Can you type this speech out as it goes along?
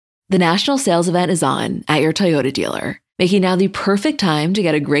The national sales event is on at your Toyota dealer, making now the perfect time to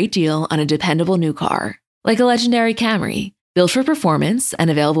get a great deal on a dependable new car. Like a legendary Camry. Built for performance and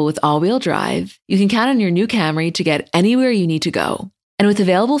available with all-wheel drive, you can count on your new Camry to get anywhere you need to go. And with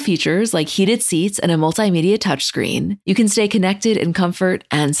available features like heated seats and a multimedia touchscreen, you can stay connected in comfort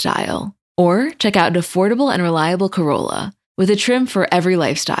and style. Or check out an affordable and reliable Corolla with a trim for every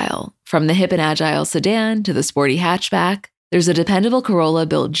lifestyle. From the hip and agile sedan to the sporty hatchback, there's a dependable Corolla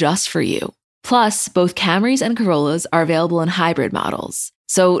built just for you. Plus, both Camrys and Corollas are available in hybrid models.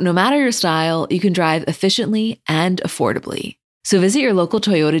 So no matter your style, you can drive efficiently and affordably. So visit your local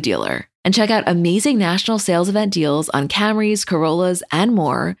Toyota dealer and check out amazing national sales event deals on Camrys, Corollas, and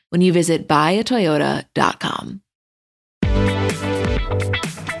more when you visit buyatoyota.com.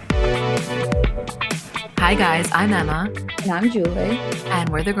 Hi guys, I'm Emma. And I'm Julie. And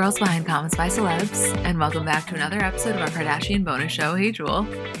we're the girls behind Comments by Celebs. And welcome back to another episode of our Kardashian bonus show. Hey, Jewel.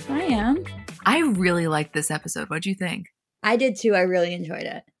 I am. I really liked this episode. What'd you think? I did too. I really enjoyed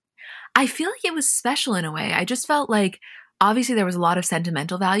it. I feel like it was special in a way. I just felt like, obviously there was a lot of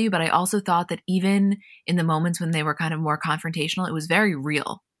sentimental value, but I also thought that even in the moments when they were kind of more confrontational, it was very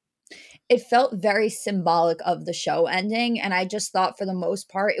real. It felt very symbolic of the show ending, and I just thought for the most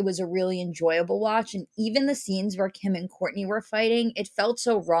part it was a really enjoyable watch. And even the scenes where Kim and Kourtney were fighting, it felt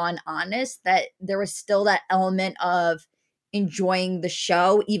so raw and honest that there was still that element of enjoying the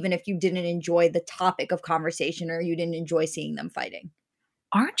show, even if you didn't enjoy the topic of conversation or you didn't enjoy seeing them fighting.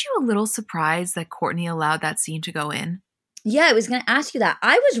 Aren't you a little surprised that Kourtney allowed that scene to go in? Yeah, I was going to ask you that.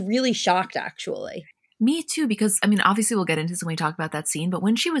 I was really shocked, actually. Me too, because, I mean, obviously we'll get into this when we talk about that scene, but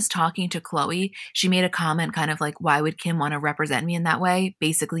when she was talking to Khloe, she made a comment kind of like, why would Kim want to represent me in that way?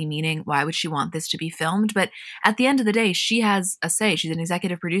 Basically meaning, why would she want this to be filmed? But at the end of the day, she has a say. She's an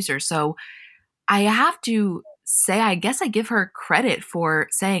executive producer. So I have to say, I guess I give her credit for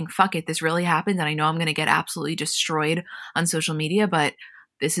saying, fuck it, this really happened. And I know I'm going to get absolutely destroyed on social media, but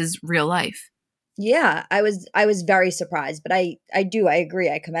this is real life. Yeah, I was very surprised, but I agree.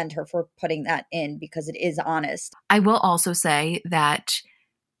 I commend her for putting that in because it is honest. I will also say that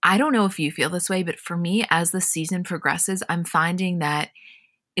I don't know if you feel this way, but for me, as the season progresses, I'm finding that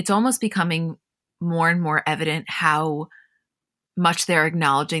it's almost becoming more and more evident how much they're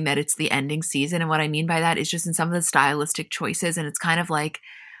acknowledging that it's the ending season. And what I mean by that is just in some of the stylistic choices. And it's kind of like,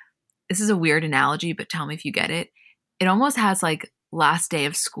 this is a weird analogy, but tell me if you get it. It almost has like last day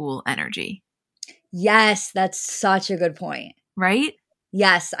of school energy. Yes, that's such a good point. Right?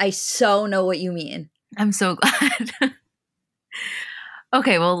 Yes, I so know what you mean. I'm so glad.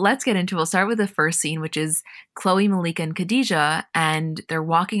 Okay, well, let's get into it. We'll start with the first scene, which is Khloe, Malika, and Khadijah, and they're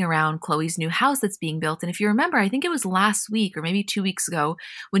walking around Khloe's new house that's being built. And if you remember, I think it was last week or maybe 2 weeks ago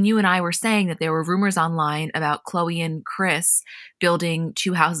when you and I were saying that there were rumors online about Khloe and Kris building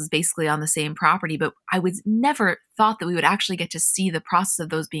two houses basically on the same property, but I was never thought that we would actually get to see the process of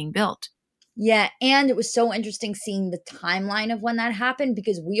those being built. Yeah, and it was so interesting seeing the timeline of when that happened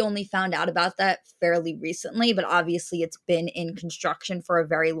because we only found out about that fairly recently, but obviously it's been in construction for a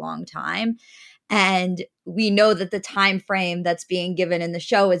very long time. And we know that the time frame that's being given in the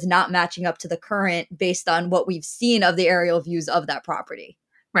show is not matching up to the current based on what we've seen of the aerial views of that property.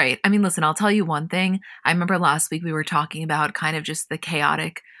 Right. I mean, listen, I'll tell you one thing. I remember last week we were talking about kind of just the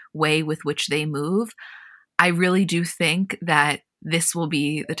chaotic way with which they move. I really do think that this will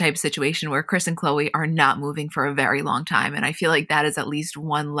be the type of situation where Kris and Khloe are not moving for a very long time. And I feel like that is at least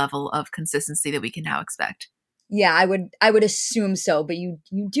one level of consistency that we can now expect. Yeah, I would assume so, but you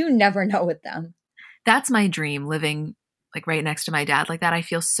do never know with them. That's my dream, living like right next to my dad like that. I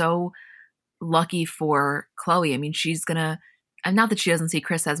feel so lucky for Khloe. I mean, she's gonna, and not that she doesn't see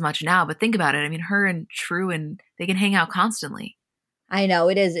Kris as much now, but think about it. I mean, her and True, and they can hang out constantly. I know,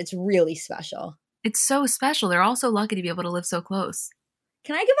 it is. It's really special. It's so special. They're also lucky to be able to live so close.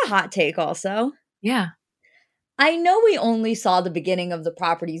 Can I give a hot take also? Yeah. I know we only saw the beginning of the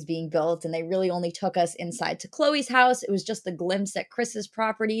properties being built and they really only took us inside to Khloe's house. It was just a glimpse at Kris's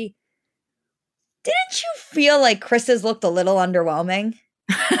property. Didn't you feel like Kris's looked a little underwhelming?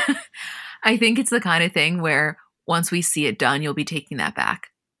 I think it's the kind of thing where once we see it done, you'll be taking that back.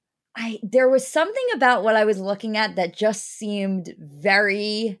 There was something about what I was looking at that just seemed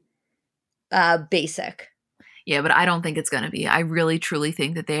very basic. Yeah, but I don't think it's going to be. I really, truly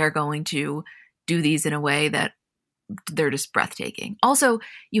think that they are going to do these in a way that they're just breathtaking. Also,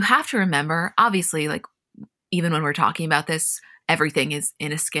 you have to remember, obviously, like even when we're talking about this, everything is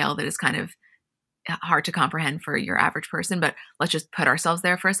in a scale that is kind of hard to comprehend for your average person, but let's just put ourselves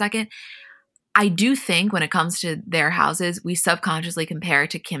there for a second. I do think when it comes to their houses, we subconsciously compare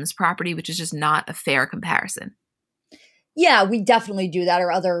it to Kim's property, which is just not a fair comparison. Yeah, we definitely do that,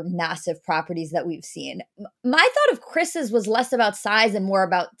 or other massive properties that we've seen. My thought of Chris's was less about size and more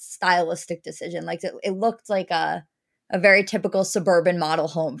about stylistic decision. Like it looked like a very typical suburban model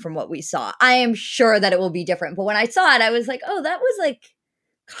home from what we saw. I am sure that it will be different, but when I saw it, I was like, oh, that was like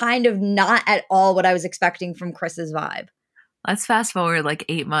kind of not at all what I was expecting from Chris's vibe. Let's fast forward like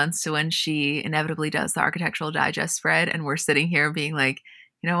 8 months to when she inevitably does the Architectural Digest spread, and we're sitting here being like,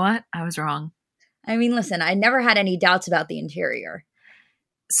 you know what? I was wrong. I mean, listen, I never had any doubts about the interior.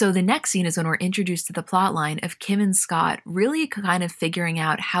 So the next scene is when we're introduced to the plot line of Kim and Scott really kind of figuring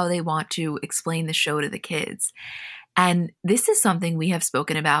out how they want to explain the show to the kids. And this is something we have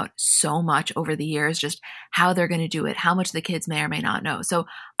spoken about so much over the years, just how they're going to do it, how much the kids may or may not know. So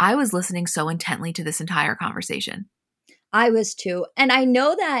I was listening so intently to this entire conversation. I was too. And I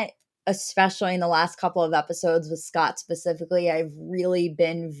know that, especially in the last couple of episodes with Scott specifically, I've really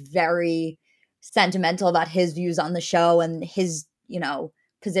been very sentimental about his views on the show and his,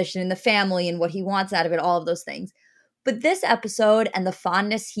 position in the family and what he wants out of it, all of those things. But this episode and the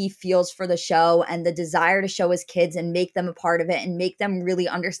fondness he feels for the show and the desire to show his kids and make them a part of it and make them really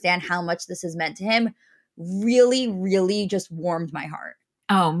understand how much this has meant to him really, really just warmed my heart.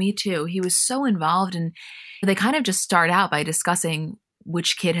 Oh, me too. He was so involved, and they kind of just start out by discussing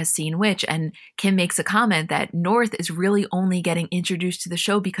which kid has seen which. And Kim makes a comment that North is really only getting introduced to the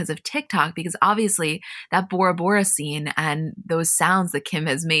show because of TikTok, because obviously that Bora Bora scene and those sounds that Kim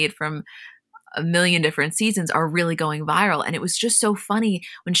has made from a million different seasons are really going viral. And it was just so funny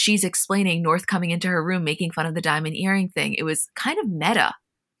when she's explaining North coming into her room, making fun of the diamond earring thing. It was kind of meta.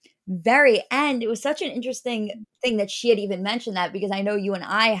 Very. And it was such an interesting thing that she had even mentioned that, because I know you and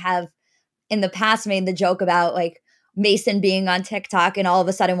I have in the past made the joke about like Mason being on TikTok and all of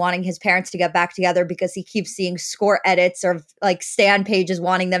a sudden wanting his parents to get back together because he keeps seeing score edits or like Stan pages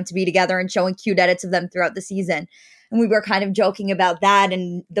wanting them to be together and showing cute edits of them throughout the season. And we were kind of joking about that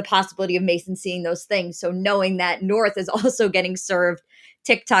and the possibility of Mason seeing those things. So knowing that North is also getting served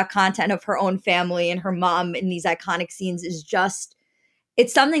TikTok content of her own family and her mom in these iconic scenes is just,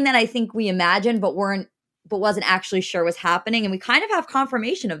 it's something that I think we imagined but wasn't actually sure was happening. And we kind of have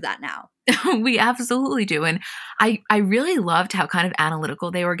confirmation of that now. We absolutely do. And I really loved how kind of analytical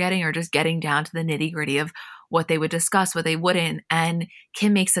they were getting, or just getting down to the nitty gritty of what they would discuss, what they wouldn't. And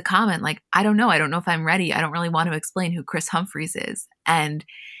Kim makes a comment like, I don't know if I'm ready. I don't really want to explain who Chris Humphries is. And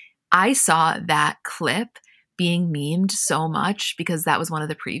I saw that clip being memed so much because that was one of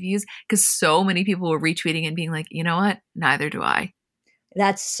the previews, because so many people were retweeting and being like, you know what? Neither do I.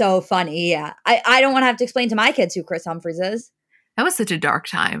 That's so funny. Yeah. I don't want to have to explain to my kids who Chris Humphries is. That was such a dark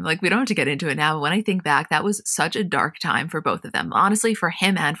time. Like, we don't have to get into it now, but when I think back, that was such a dark time for both of them. Honestly, for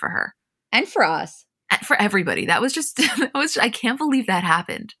him and for her. And for us. And for everybody. That was just, I can't believe that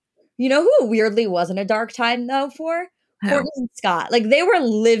happened. You know who weirdly wasn't a dark time though for? Courtney and Scott. Like, they were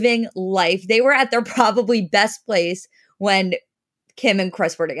living life. They were at their probably best place when Kim and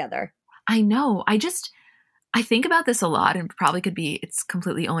Chris were together. I know. I think about this a lot, and probably could be its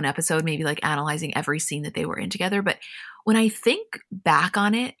completely own episode, maybe like analyzing every scene that they were in together. But when I think back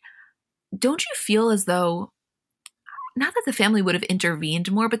on it, don't you feel as though, not that the family would have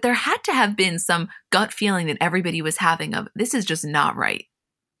intervened more, but there had to have been some gut feeling that everybody was having of, this is just not right.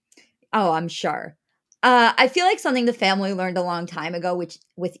 Oh, I'm sure. I feel like something the family learned a long time ago, which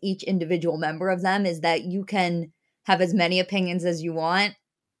with each individual member of them, is that you can have as many opinions as you want.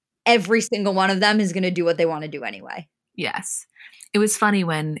 Every single one of them is going to do what they want to do anyway. Yes. It was funny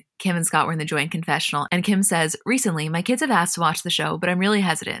when Kim and Scott were in the joint confessional, and Kim says, recently, my kids have asked to watch the show, but I'm really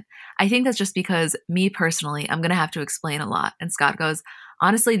hesitant. I think that's just because me personally, I'm going to have to explain a lot. And Scott goes,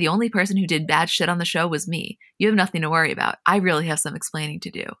 honestly, the only person who did bad shit on the show was me. You have nothing to worry about. I really have some explaining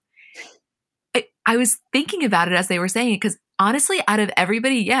to do. I was thinking about it as they were saying it, because honestly, out of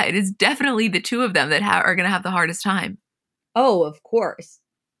everybody, yeah, it is definitely the two of them that are going to have the hardest time. Oh, of course.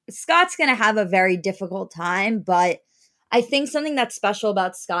 Scott's going to have a very difficult time, but I think something that's special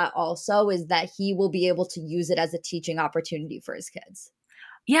about Scott also is that he will be able to use it as a teaching opportunity for his kids.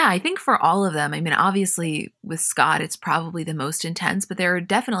 Yeah, I think for all of them. I mean, obviously with Scott, it's probably the most intense, but there are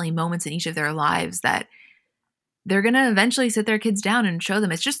definitely moments in each of their lives that they're going to eventually sit their kids down and show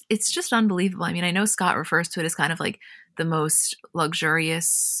them. It's just unbelievable. I mean, I know Scott refers to it as kind of like the most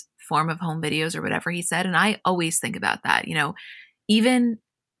luxurious form of home videos or whatever he said. And I always think about that, even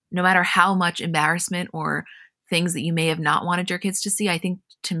no matter how much embarrassment or things that you may have not wanted your kids to see, I think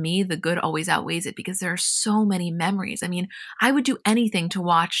to me, the good always outweighs it, because there are so many memories. I mean, I would do anything to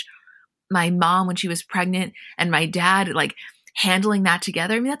watch my mom when she was pregnant and my dad like handling that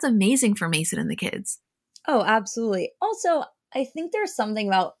together. I mean, that's amazing for Mason and the kids. Oh, absolutely. Also, I think there's something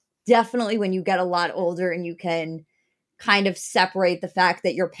about definitely when you get a lot older and you can kind of separate the fact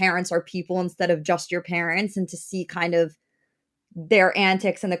that your parents are people instead of just your parents, and to see kind of their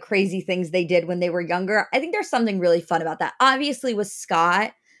antics and the crazy things they did when they were younger. I think there's something really fun about that. Obviously, with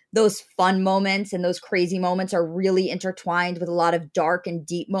Scott, those fun moments and those crazy moments are really intertwined with a lot of dark and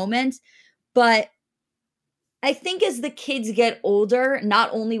deep moments. But I think as the kids get older, not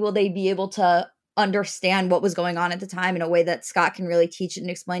only will they be able to understand what was going on at the time in a way that Scott can really teach it and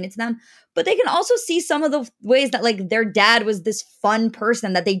explain it to them, but they can also see some of the ways that like their dad was this fun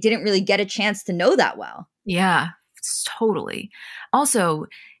person that they didn't really get a chance to know that well. Yeah, totally. Also,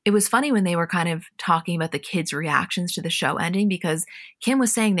 it was funny when they were kind of talking about the kids' reactions to the show ending, because Kim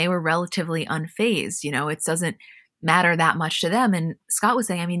was saying they were relatively unfazed. You know, it doesn't matter that much to them. And Scott was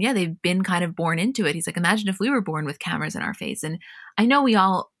saying, I mean, yeah, they've been kind of born into it. He's like, imagine if we were born with cameras in our face. And I know we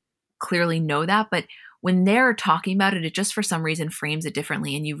all clearly know that, but when they're talking about it, it just for some reason frames it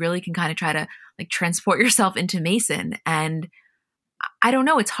differently. And you really can kind of try to like transport yourself into Mason. And I don't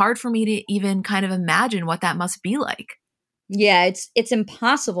know, it's hard for me to even kind of imagine what that must be like. Yeah, it's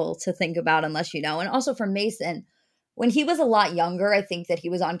impossible to think about unless you know. And also for Mason, when he was a lot younger, I think that he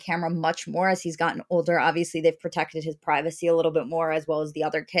was on camera much more. As he's gotten older, obviously they've protected his privacy a little bit more, as well as the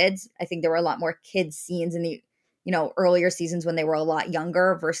other kids. I think there were a lot more kids scenes in the, you know, earlier seasons when they were a lot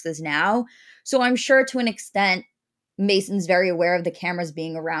younger versus now. So I'm sure to an extent Mason's very aware of the cameras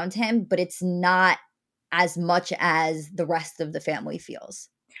being around him, but it's not as much as the rest of the family feels.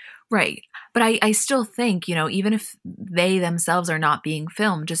 Right. But I still think, you know, even if they themselves are not being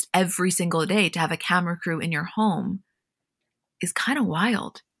filmed, just every single day to have a camera crew in your home is kind of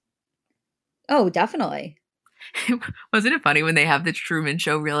wild. Oh, definitely. Wasn't it funny when they have the Truman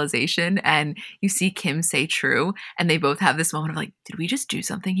Show realization and you see Kim say true and they both have this moment of like, did we just do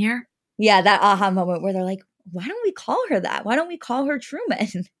something here? Yeah, that aha moment where they're like, why don't we call her that? Why don't we call her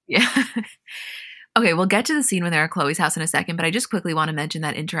Truman? Yeah. Okay, we'll get to the scene when they're at Chloe's house in a second, but I just quickly want to mention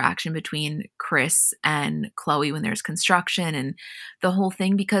that interaction between Chris and Chloe when there's construction and the whole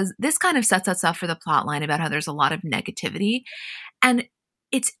thing, because this kind of sets us up for the plot line about how there's a lot of negativity. And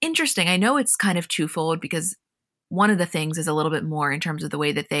it's interesting. I know it's kind of twofold, because one of the things is a little bit more in terms of the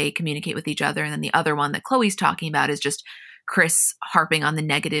way that they communicate with each other. And then the other one that Chloe's talking about is just Chris harping on the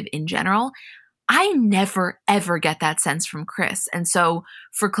negative in general. I never, ever get that sense from Chris. And so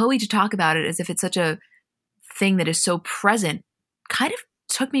for Chloe to talk about it as if it's such a thing that is so present kind of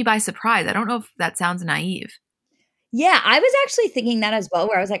took me by surprise. I don't know if that sounds naive. Yeah, I was actually thinking that as well,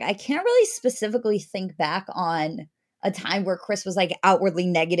 where I was like, I can't really specifically think back on a time where Chris was like outwardly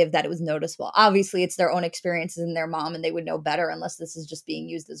negative that it was noticeable. Obviously, it's their own experiences and their mom, and they would know better unless this is just being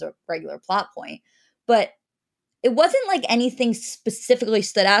used as a regular plot point. But it wasn't like anything specifically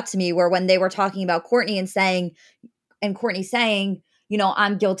stood out to me where when they were talking about Courtney and Courtney saying, you know,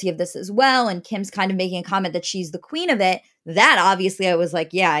 I'm guilty of this as well, and Kim's kind of making a comment that she's the queen of it, that obviously I was like,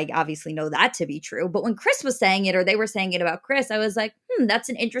 yeah, I obviously know that to be true. But when Chris was saying it, or they were saying it about Chris, I was like, that's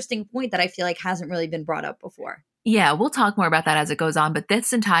an interesting point that I feel like hasn't really been brought up before. Yeah, we'll talk more about that as it goes on. But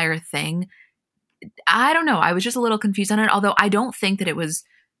this entire thing, I don't know. I was just a little confused on it, although I don't think that it was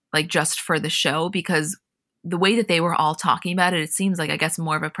like just for the show, because the way that they were all talking about it, it seems like, I guess,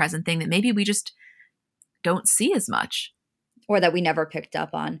 more of a present thing that maybe we just don't see as much. Or that we never picked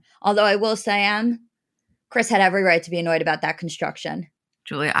up on. Although I will say, Chris had every right to be annoyed about that construction.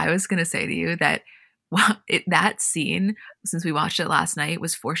 Julia, I was going to say to you that that scene, since we watched it last night,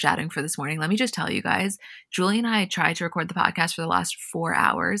 was foreshadowing for this morning. Let me just tell you guys, Julie and I tried to record the podcast for the last 4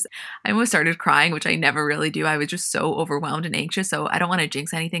 hours. I almost started crying, which I never really do. I was just so overwhelmed and anxious. So I don't want to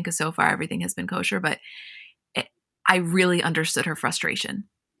jinx anything, because so far everything has been kosher, but I really understood her frustration.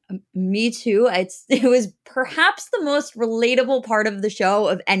 Me too. It was perhaps the most relatable part of the show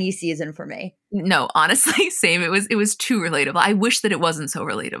of any season for me. No, honestly, same. It was too relatable. I wish that it wasn't so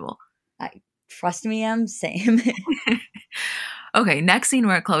relatable. Trust me, same. Okay, next scene,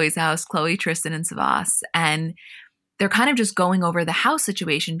 we're at Chloe's house, Chloe, Tristan, and Savas, and they're kind of just going over the house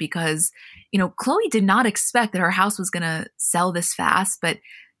situation because, you know, Chloe did not expect that her house was going to sell this fast, but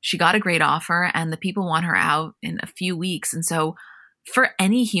she got a great offer and the people want her out in a few weeks. And so for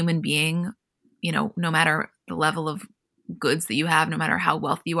any human being, you know, no matter the level of goods that you have, no matter how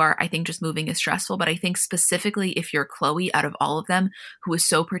wealthy you are, I think just moving is stressful. But I think specifically if you're Chloe, out of all of them, who is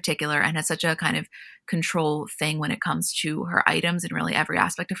so particular and has such a kind of control thing when it comes to her items and really every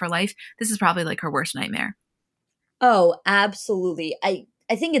aspect of her life, this is probably like her worst nightmare. Oh, absolutely.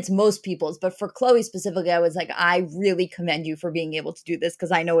 I think it's most people's, but for Chloe specifically, I was like, I really commend you for being able to do this,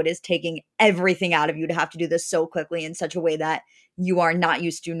 because I know it is taking everything out of you to have to do this so quickly in such a way that you are not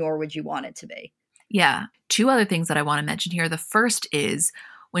used to, nor would you want it to be. Yeah. Two other things that I want to mention here. The first is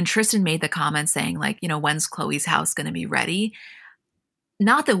when Tristan made the comment saying like, when's Chloe's house going to be ready?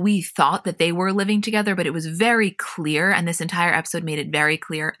 Not that we thought that they were living together, but it was very clear, and this entire episode made it very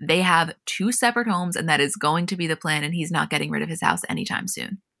clear, they have two separate homes, and that is going to be the plan, and he's not getting rid of his house anytime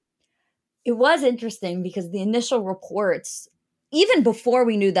soon. It was interesting because the initial reports, even before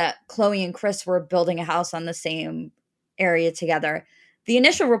we knew that Chloe and Chris were building a house on the same area together, the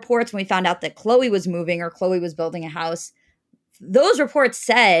initial reports when we found out that Chloe was moving or Chloe was building a house, those reports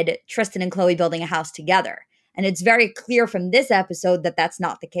said Tristan and Chloe building a house together. And it's very clear from this episode that that's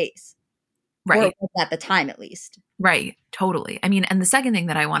not the case. Right. Or at the time, at least. Right. Totally. I mean, and the second thing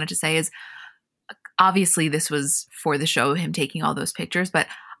that I wanted to say is, obviously this was for the show, him taking all those pictures, but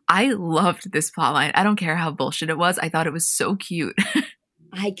I loved this plotline. I don't care how bullshit it was. I thought it was so cute.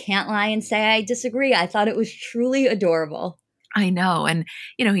 I can't lie and say I disagree. I thought it was truly adorable. I know. And,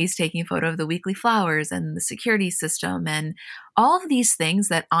 he's taking a photo of the weekly flowers and the security system and all of these things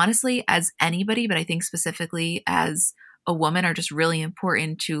that honestly, as anybody, but I think specifically as a woman, are just really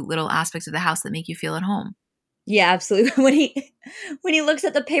important to little aspects of the house that make you feel at home. Yeah, absolutely. When he looks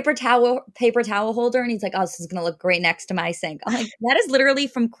at the paper towel holder and he's like, oh, this is going to look great next to my sink. I'm like, that is literally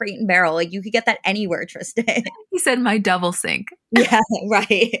from Crate and Barrel. Like, you could get that anywhere, Tristan. He said my double sink. Yeah,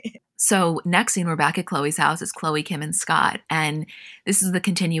 right. So next scene, we're back at Chloe's house. It's Chloe, Kim, and Scott. And this is the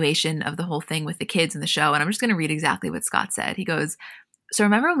continuation of the whole thing with the kids in the show. And I'm just going to read exactly what Scott said. He goes, so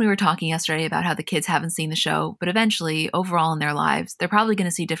remember when we were talking yesterday about how the kids haven't seen the show, but eventually, overall in their lives, they're probably going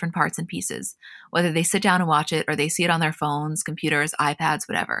to see different parts and pieces, whether they sit down and watch it or they see it on their phones, computers, iPads,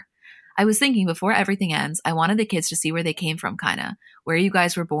 whatever. I was thinking before everything ends, I wanted the kids to see where they came from, kind of, where you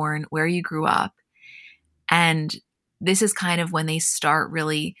guys were born, where you grew up. And this is kind of when they start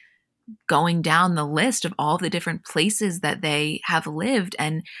really going down the list of all the different places that they have lived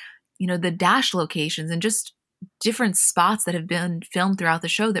and, the dash locations and just different spots that have been filmed throughout the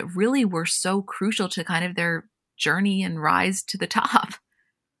show that really were so crucial to kind of their journey and rise to the top.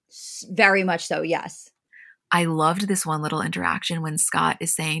 Very much so, yes. I loved this one little interaction when Scott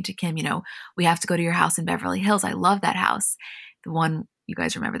is saying to Kim, we have to go to your house in Beverly Hills. I love that house. The one, you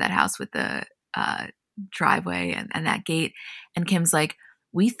guys remember that house with the driveway and that gate. And Kim's like,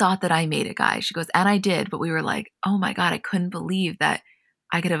 we thought that I made it, guys. She goes, and I did, but we were like, oh my God, I couldn't believe that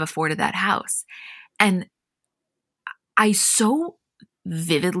I could have afforded that house. And I so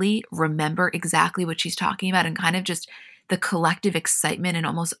vividly remember exactly what she's talking about and kind of just the collective excitement and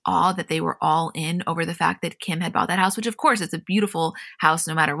almost awe that they were all in over the fact that Kim had bought that house, which of course it's a beautiful house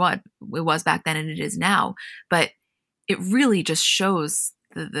no matter what it was back then and it is now. But it really just shows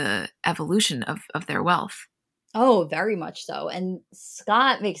the evolution of their wealth. Oh, very much so. And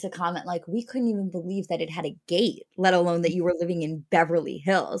Scott makes a comment like, we couldn't even believe that it had a gate, let alone that you were living in Beverly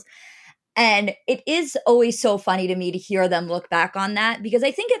Hills. And it is always so funny to me to hear them look back on that, because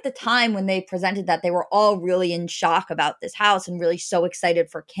I think at the time when they presented that, they were all really in shock about this house and really so excited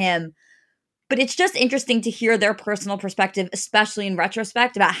for Kim. But it's just interesting to hear their personal perspective, especially in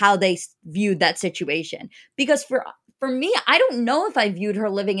retrospect, about how they viewed that situation. Because for me, I don't know if I viewed her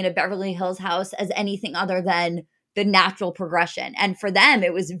living in a Beverly Hills house as anything other than the natural progression. And for them,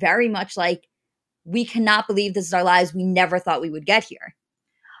 it was very much like, we cannot believe this is our lives. We never thought we would get here.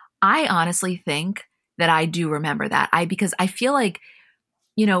 I honestly think that I do remember that. Because I feel like,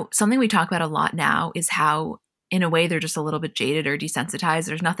 something we talk about a lot now is how, in a way, they're just a little bit jaded or desensitized.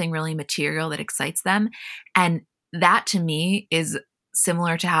 There's nothing really material that excites them. And that to me is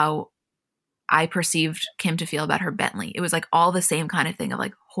similar to how I perceived Kim to feel about her Bentley. It was like all the same kind of thing of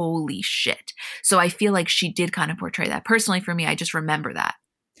like, holy shit. So I feel like she did kind of portray that. Personally, for me, I just remember that.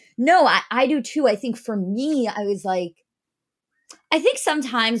 No, I do too. I think for me, I was like, I think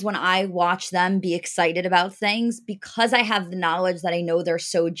sometimes when I watch them be excited about things, because I have the knowledge that I know they're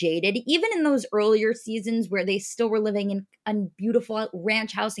so jaded, even in those earlier seasons where they still were living in a beautiful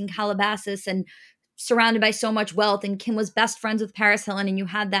ranch house in Calabasas and surrounded by so much wealth, and Kim was best friends with Paris Hilton, and you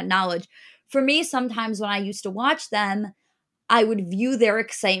had that knowledge. For me, sometimes when I used to watch them, I would view their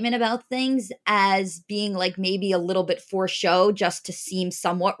excitement about things as being like maybe a little bit for show, just to seem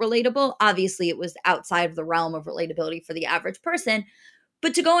somewhat relatable. Obviously, it was outside of the realm of relatability for the average person.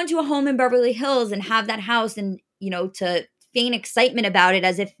 But to go into a home in Beverly Hills and have that house and, to feign excitement about it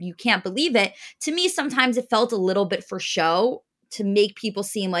as if you can't believe it, to me, sometimes it felt a little bit for show to make people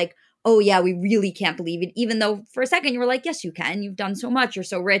seem like, oh yeah, we really can't believe it. Even though for a second you were like, yes, you can. You've done so much. You're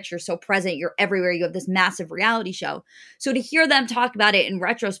so rich. You're so present. You're everywhere. You have this massive reality show. So to hear them talk about it in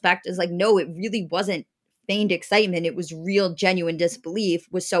retrospect is like, no, it really wasn't feigned excitement. It was real, genuine disbelief,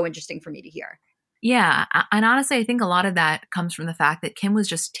 was so interesting for me to hear. Yeah. And honestly, I think a lot of that comes from the fact that Kim was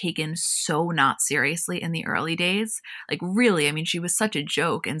just taken so not seriously in the early days. Like, really, I mean, she was such a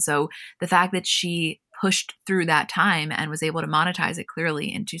joke. And so the fact that she pushed through that time and was able to monetize it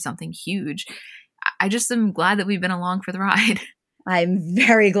clearly into something huge, I just am glad that we've been along for the ride. I'm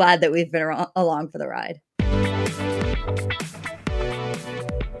very glad that we've been along for the ride.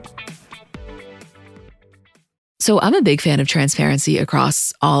 So I'm a big fan of transparency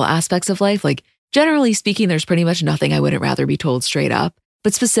across all aspects of life. Like, generally speaking, there's pretty much nothing I wouldn't rather be told straight up.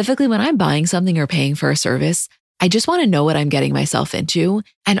 But specifically when I'm buying something or paying for a service, I just want to know what I'm getting myself into.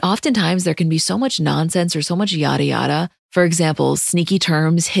 And oftentimes there can be so much nonsense or so much yada yada. For example, sneaky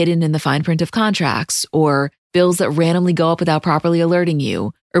terms hidden in the fine print of contracts, or bills that randomly go up without properly alerting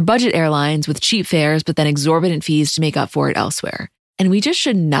you, or budget airlines with cheap fares but then exorbitant fees to make up for it elsewhere. And we just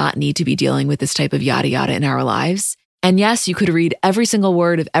should not need to be dealing with this type of yada yada in our lives. And yes, you could read every single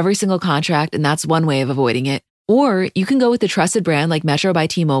word of every single contract, and that's one way of avoiding it. Or you can go with a trusted brand like Metro by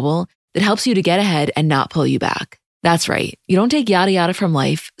T-Mobile that helps you to get ahead and not pull you back. That's right. You don't take yada yada from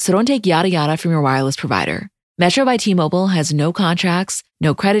life, so don't take yada yada from your wireless provider. Metro by T-Mobile has no contracts,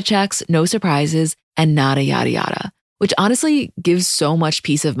 no credit checks, no surprises, and nada yada yada, which honestly gives so much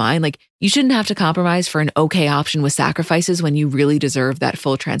peace of mind. Like, you shouldn't have to compromise for an okay option with sacrifices when you really deserve that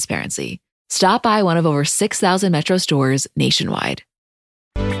full transparency. Stop by one of over 6,000 Metro stores nationwide.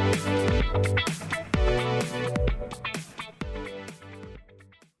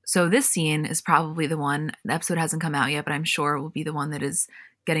 So this scene is probably the one, the episode hasn't come out yet, but I'm sure it will be the one that is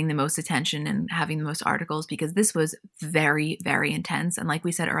getting the most attention and having the most articles, because this was very, very intense. And like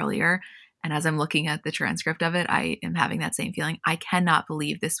we said earlier, and as I'm looking at the transcript of it, I am having that same feeling. I cannot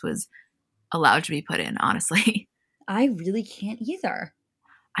believe this was allowed to be put in, honestly. I really can't either.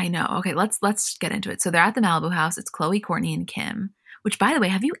 I know. Okay, let's get into it. So they're at the Malibu house. It's Chloe, Courtney, and Kim, which, by the way,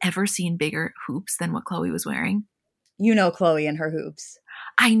 have you ever seen bigger hoops than what Chloe was wearing? You know Chloe and her hoops.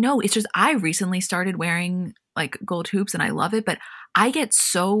 I know. It's just I recently started wearing like gold hoops and I love it, but I get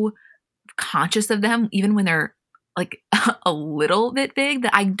so conscious of them even when they're like a little bit big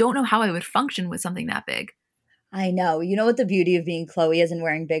that I don't know how I would function with something that big. I know. You know what the beauty of being Chloe is and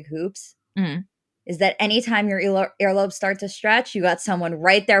wearing big hoops? Mm. Is that anytime your earlobes start to stretch, you got someone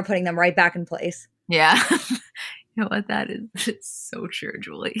right there putting them right back in place. Yeah. You know what that is? It's so true,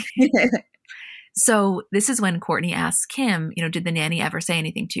 Julie. So this is when Courtney asks Kim, did the nanny ever say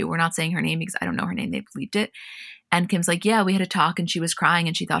anything to you? We're not saying her name because I don't know her name. They bleeped it. And Kim's like, yeah, we had a talk and she was crying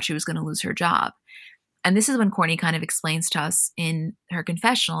and she thought she was going to lose her job. And this is when Courtney kind of explains to us in her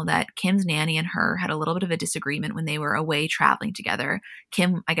confessional that Kim's nanny and her had a little bit of a disagreement when they were away traveling together.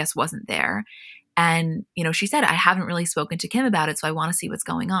 Kim, I guess, wasn't there. And, she said, I haven't really spoken to Kim about it, so I want to see what's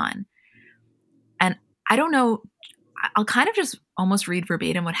going on. And I don't know, I'll kind of just almost read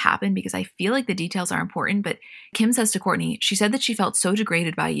verbatim what happened because I feel like the details are important. But Kim says to Courtney, she said that she felt so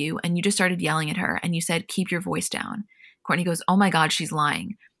degraded by you and you just started yelling at her and you said, keep your voice down. Courtney goes, oh my God, she's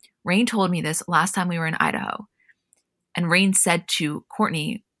lying. Rain told me this last time we were in Idaho. And Rain said to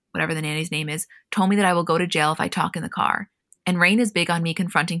Courtney, whatever the nanny's name is, told me that I will go to jail if I talk in the car. And Rain is big on me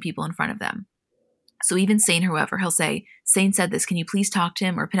confronting people in front of them. So even Sane, whoever, he'll say, Sane said this, can you please talk to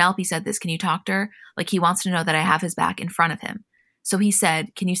him? Or Penelope said this, can you talk to her? Like he wants to know that I have his back in front of him. So he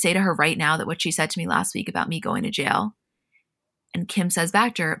said, can you say to her right now that what she said to me last week about me going to jail? And Kim says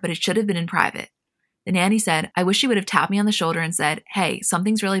back to her, but it should have been in private. The nanny said, I wish she would have tapped me on the shoulder and said, hey,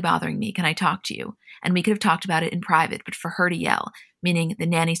 something's really bothering me. Can I talk to you? And we could have talked about it in private, but for her to yell, meaning the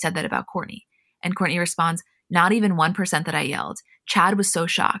nanny said that about Courtney. And Courtney responds, not even 1% that I yelled. Chad was so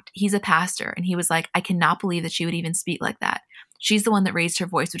shocked. He's a pastor. And he was like, I cannot believe that she would even speak like that. She's the one that raised her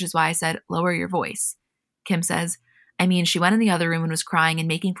voice, which is why I said, lower your voice. Kim says, I mean, she went in the other room and was crying and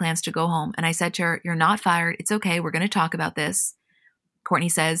making plans to go home. And I said to her, you're not fired. It's okay. We're going to talk about this. Courtney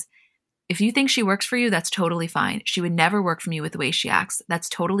says, if you think she works for you, that's totally fine. She would never work for me with the way she acts. That's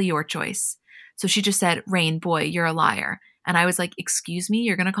totally your choice. So she just said, Rain, boy, you're a liar. And I was like, excuse me,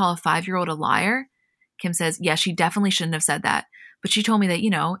 you're going to call a 5-year-old a liar? Kim says, yeah, she definitely shouldn't have said that. But she told me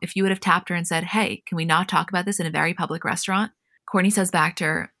that, if you would have tapped her and said, hey, can we not talk about this in a very public restaurant? Courtney says back to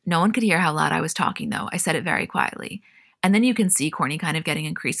her, no one could hear how loud I was talking, though. I said it very quietly. And then you can see Courtney kind of getting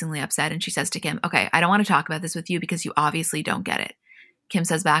increasingly upset. And she says to Kim, okay, I don't want to talk about this with you because you obviously don't get it. Kim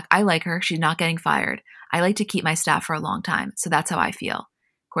says back, I like her. She's not getting fired. I like to keep my staff for a long time. So that's how I feel.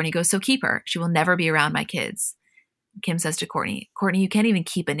 Courtney goes, so keep her. She will never be around my kids. Kim says to Courtney, you can't even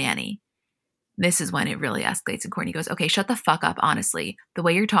keep a nanny. This is when it really escalates. And Courtney goes, okay, shut the fuck up, honestly. The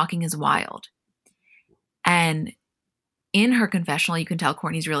way you're talking is wild. And in her confessional, you can tell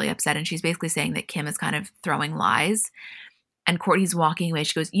Courtney's really upset. And she's basically saying that Kim is kind of throwing lies. And Courtney's walking away.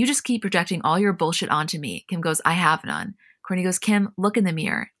 She goes, you just keep projecting all your bullshit onto me. Kim goes, I have none. Courtney goes, Kim, look in the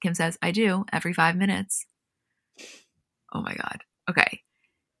mirror. Kim says, I do, every 5 minutes. Oh my God. Okay.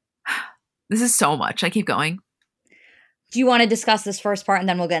 This is so much. I keep going. Do you want to discuss this first part and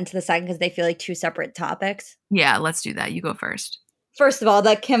then we'll get into the second because they feel like two separate topics? Yeah, let's do that. You go first. First of all,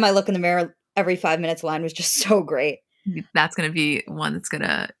 that Kim, I look in the mirror every 5 minutes line was just so great. That's going to be one that's going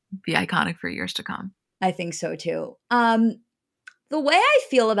to be iconic for years to come. I think so too. The way I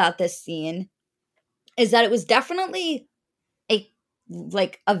feel about this scene is that it was definitely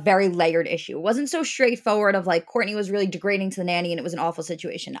a very layered issue. It wasn't so straightforward of like Courtney was really degrading to the nanny and it was an awful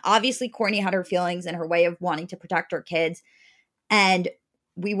situation. Obviously, Courtney had her feelings and her way of wanting to protect her kids. And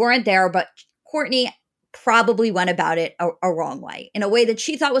we weren't there, but Courtney probably went about it a wrong way, in a way that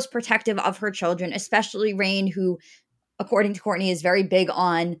she thought was protective of her children, especially Rain, who, according to Courtney, is very big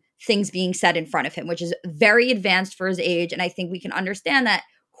on things being said in front of him, which is very advanced for his age. And I think we can understand that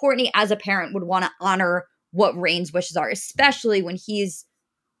Courtney, as a parent, would want to honor what Rain's wishes are, especially when he's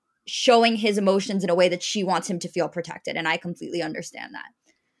showing his emotions in a way that she wants him to feel protected. And I completely understand that.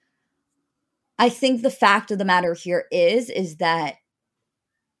 I think the fact of the matter here is that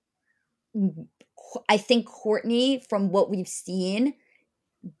I think Courtney, from what we've seen,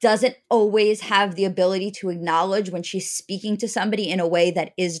 doesn't always have the ability to acknowledge when she's speaking to somebody in a way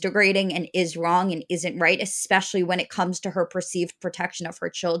that is degrading and is wrong and isn't right, especially when it comes to her perceived protection of her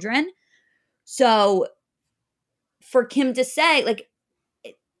children. So for Kim to say, like,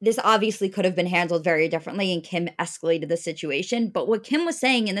 this obviously could have been handled very differently and Kim escalated the situation. But what Kim was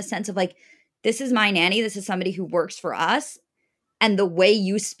saying in the sense of like, this is my nanny, this is somebody who works for us, and the way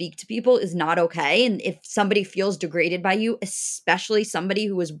you speak to people is not okay. And if somebody feels degraded by you, especially somebody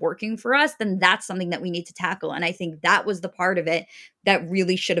who is working for us, then that's something that we need to tackle. And I think that was the part of it that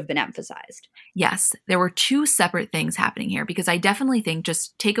really should have been emphasized. Yes, there were two separate things happening here because I definitely think,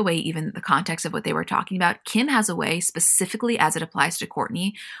 just take away even the context of what they were talking about, Kim has a way, specifically as it applies to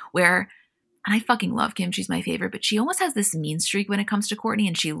Courtney, where, and I fucking love Kim, she's my favorite, but she almost has this mean streak when it comes to Courtney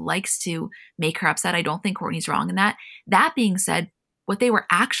and she likes to make her upset. I don't think Courtney's wrong in that. That being said, what they were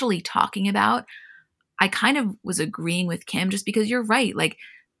actually talking about, I kind of was agreeing with Kim just because you're right. Like,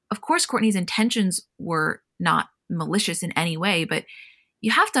 of course, Courtney's intentions were not malicious in any way, but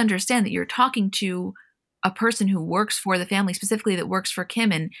you have to understand that you're talking to a person who works for the family, specifically that works for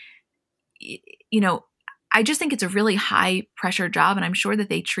Kim. And, you know, I just think it's a really high pressure job, and I'm sure that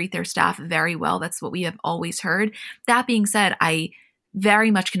they treat their staff very well. That's what we have always heard. That being said, I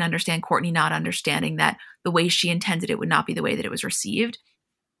very much can understand Courtney not understanding that the way she intended it would not be the way that it was received.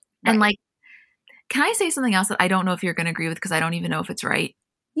 Right. And like, can I say something else that I don't know if you're going to agree with because I don't even know if it's right?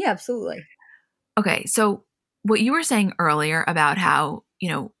 Yeah, absolutely. Okay, so what you were saying earlier about how, you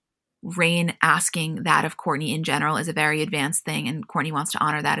know, Rain asking that of Courtney in general is a very advanced thing and Courtney wants to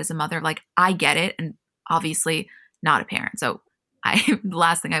honor that as a mother. Like, I get it, and obviously not a parent. So the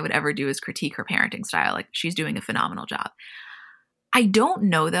last thing I would ever do is critique her parenting style. Like, she's doing a phenomenal job. I don't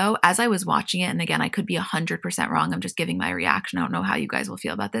know, though, as I was watching it, and again, I could be 100% wrong. I'm just giving my reaction. I don't know how you guys will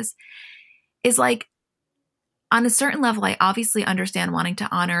feel about this. Is like, on a certain level, I obviously understand wanting to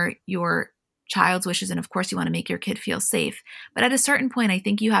honor your child's wishes. And of course, you want to make your kid feel safe. But at a certain point, I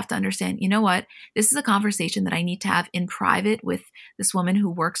think you have to understand, you know what? This is a conversation that I need to have in private with this woman who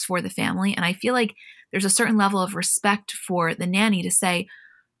works for the family. And I feel like there's a certain level of respect for the nanny to say,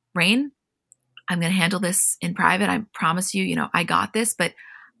 Rain, I'm going to handle this in private. I promise you, you know, I got this. But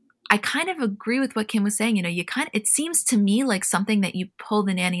I kind of agree with what Kim was saying. You know, it seems to me like something that you pull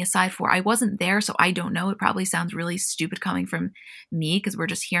the nanny aside for. I wasn't there, so I don't know. It probably sounds really stupid coming from me because we're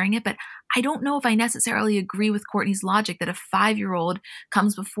just hearing it. But I don't know if I necessarily agree with Courtney's logic that a 5-year-old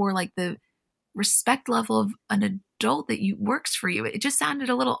comes before like the respect level of an adult that works for you. It just sounded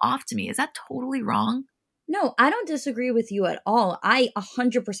a little off to me. Is that totally wrong? No, I don't disagree with you at all. I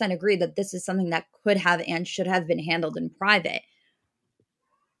 100% agree that this is something that could have and should have been handled in private.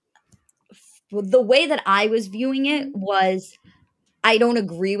 The way that I was viewing it was, I don't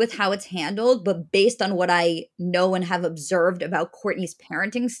agree with how it's handled, but based on what I know and have observed about Courtney's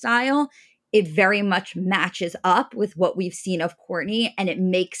parenting style, it very much matches up with what we've seen of Courtney, and it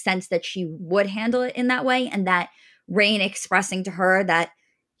makes sense that she would handle it in that way, and that Rain expressing to her that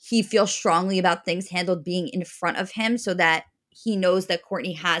he feels strongly about things handled being in front of him so that he knows that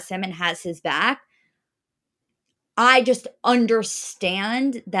Courtney has him and has his back. I just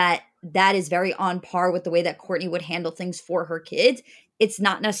understand that that is very on par with the way that Courtney would handle things for her kids. It's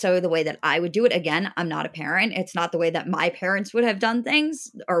not necessarily the way that I would do it. Again, I'm not a parent. It's not the way that my parents would have done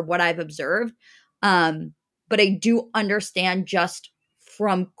things or what I've observed. But I do understand just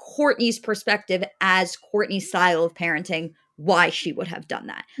from Courtney's perspective as Courtney's style of parenting why she would have done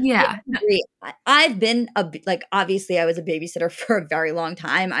that. I Yeah. agree. I've been like, obviously I was a babysitter for a very long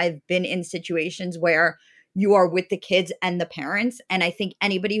time. I've been in situations where you are with the kids and the parents, and I think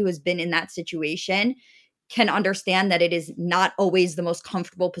anybody who has been in that situation can understand that it is not always the most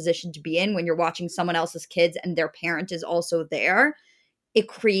comfortable position to be in when you're watching someone else's kids and their parent is also there. It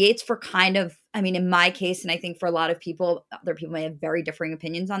creates for kind of, I mean, in my case, and I think for a lot of people, other people may have very differing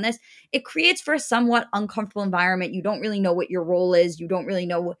opinions on this, it creates for a somewhat uncomfortable environment. You don't really know what your role is. You don't really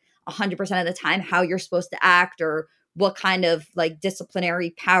know 100% of the time how you're supposed to act or what kind of like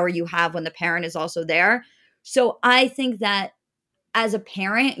disciplinary power you have when the parent is also there. So I think that as a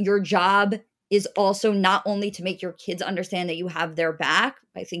parent, your job is also not only to make your kids understand that you have their back.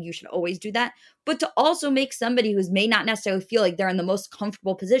 I think you should always do that, but to also make somebody who's may not necessarily feel like they're in the most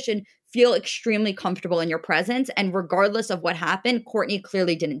comfortable position feel extremely comfortable in your presence. And regardless of what happened, Courtney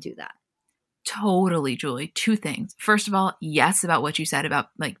clearly didn't do that. Totally, Julie. Two things. First of all, yes, about what you said about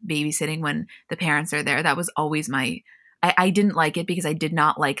like babysitting when the parents are there. That was always I didn't like it because I did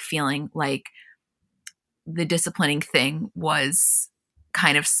not like feeling like the disciplining thing was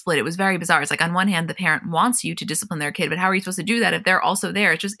kind of split. It was very bizarre. It's like on one hand, the parent wants you to discipline their kid, but how are you supposed to do that if they're also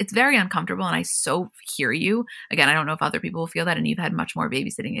there? It's very uncomfortable. And I so hear you. Again, I don't know if other people will feel that, and you've had much more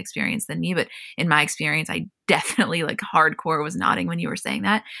babysitting experience than me, but in my experience, I definitely like hardcore was nodding when you were saying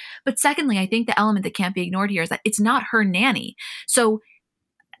that. But secondly, I think the element that can't be ignored here is that it's not her nanny. So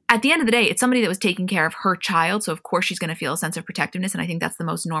at the end of the day, it's somebody that was taking care of her child. So of course she's going to feel a sense of protectiveness. And I think that's the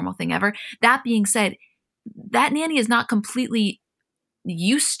most normal thing ever. That being said, that nanny is not completely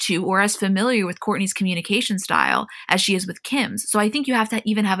used to or as familiar with Courtney's communication style as she is with Kim's. So I think you have to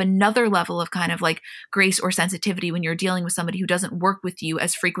even have another level of kind of like grace or sensitivity when you're dealing with somebody who doesn't work with you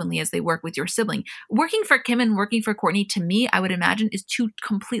as frequently as they work with your sibling. Working for Kim and working for Courtney, to me, I would imagine, is two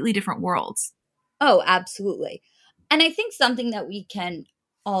completely different worlds. Oh, absolutely. And I think something that we can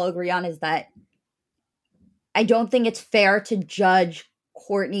all agree on is that I don't think it's fair to judge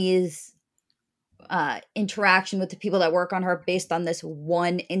Courtney's interaction with the people that work on her based on this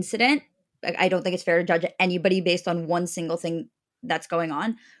one incident. Like, I don't think it's fair to judge anybody based on one single thing that's going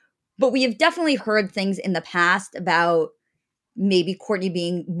on. But we have definitely heard things in the past about maybe Courtney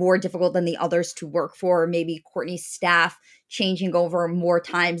being more difficult than the others to work for, or maybe Courtney's staff changing over more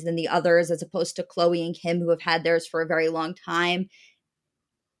times than the others, as opposed to Chloe and Kim, who have had theirs for a very long time.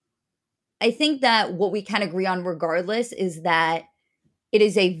 I think that what we can agree on regardless is that it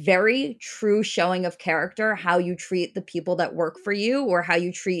is a very true showing of character how you treat the people that work for you or how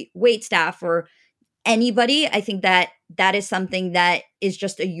you treat wait staff or anybody. I think that that is something that is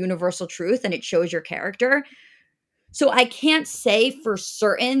just a universal truth and it shows your character. So I can't say for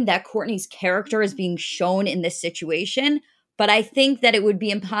certain that Courtney's character is being shown in this situation, but I think that it would be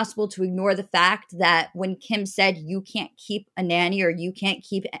impossible to ignore the fact that when Kim said you can't keep a nanny or you can't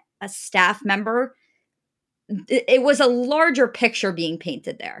keep a staff member, it was a larger picture being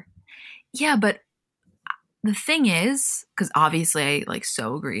painted there. Yeah, but the thing is, because obviously I like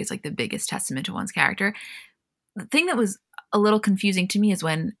so agree, it's like the biggest testament to one's character. The thing that was a little confusing to me is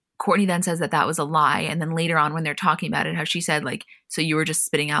when Courtney then says that that was a lie. And then later on when they're talking about it, how she said like, so you were just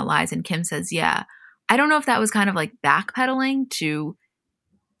spitting out lies. And Kim says, yeah. I don't know if that was kind of like backpedaling to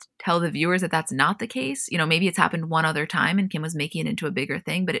tell the viewers that that's not the case. You know, maybe it's happened one other time and Kim was making it into a bigger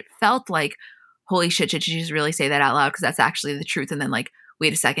thing, but it felt like, holy shit, should she just really say that out loud? Because that's actually the truth. And then like,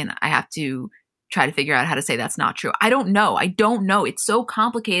 wait a second, I have to try to figure out how to say that's not true. I don't know. It's so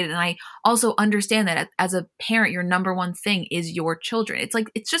complicated. And I also understand that as a parent, your number one thing is your children. It's like,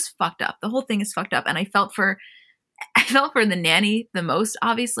 it's just fucked up. The whole thing is fucked up. And I felt for the nanny the most,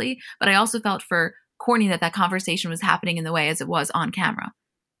 obviously, but I also felt for Courtney that conversation was happening in the way as it was on camera.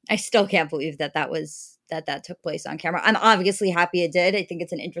 I still can't believe that that took place on camera. I'm obviously happy it did. I think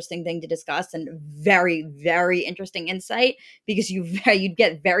it's an interesting thing to discuss and very, very interesting insight because you'd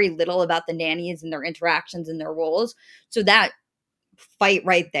get very little about the nannies and their interactions and their roles. So that fight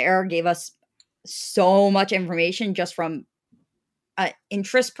right there gave us so much information just from an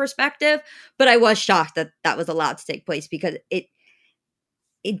interest perspective. But I was shocked that that was allowed to take place because it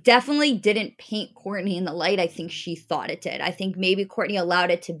definitely didn't paint Courtney in the light I think she thought it did. I think maybe Courtney allowed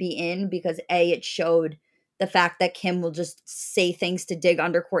it to be in because it showed the fact that Kim will just say things to dig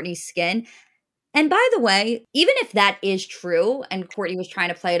under Courtney's skin. And by the way, even if that is true and Courtney was trying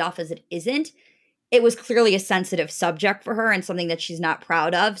to play it off as it isn't, it was clearly a sensitive subject for her and something that she's not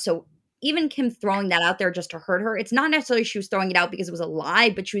proud of. So even Kim throwing that out there just to hurt her, it's not necessarily she was throwing it out because it was a lie,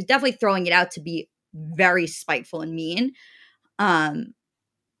 but she was definitely throwing it out to be very spiteful and mean.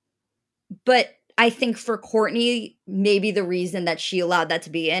 But I think for Courtney, maybe the reason that she allowed that to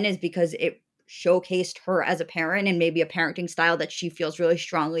be in is because it showcased her as a parent and maybe a parenting style that she feels really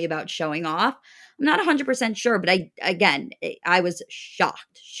strongly about showing off. I'm not 100% sure, but I was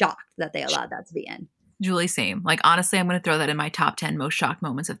shocked that they allowed that to be in. Julie, same. Like, honestly, I'm going to throw that in my top 10 most shocked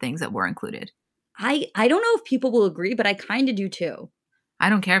moments of things that were included. I don't know if people will agree, but I kind of do too. I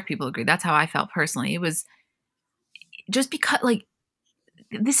don't care if people agree. That's how I felt personally. It was just because, like,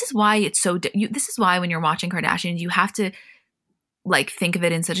 this is why it's so, this is why when you're watching Kardashians, you have to, like, think of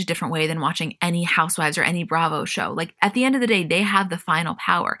it in such a different way than watching any Housewives or any Bravo show. Like, at the end of the day, they have the final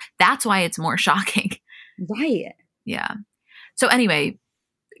power. That's why it's more shocking. Right. Yeah. So anyway,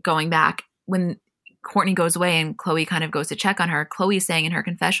 going back, when Kourtney goes away and Khloe kind of goes to check on her, Khloe is saying in her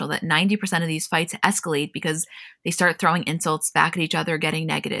confessional that 90% of these fights escalate because they start throwing insults back at each other, getting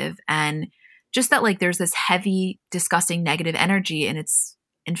negative, and just that, like, there's this heavy, disgusting negative energy and it's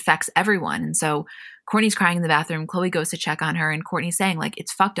infects everyone. And so Kourtney's crying in the bathroom. Khloe goes to check on her and Kourtney's saying, like,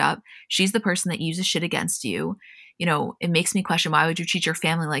 it's fucked up. She's the person that uses shit against you. You know, it makes me question, why would you treat your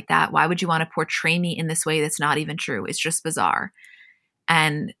family like that? Why would you want to portray me in this way that's not even true? It's just bizarre.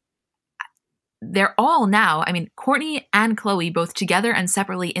 And they're all now, I mean, Kourtney and Khloe, both together and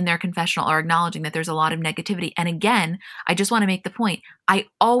separately in their confessional, are acknowledging that there's a lot of negativity. And again, I just want to make the point, I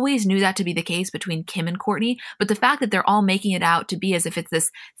always knew that to be the case between Kim and Kourtney, but the fact that they're all making it out to be as if it's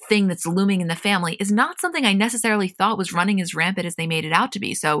this thing that's looming in the family is not something I necessarily thought was running as rampant as they made it out to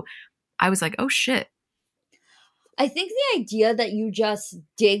be. So I was like, oh shit. I think the idea that you just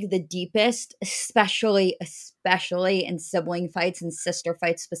dig the deepest, especially in sibling fights and sister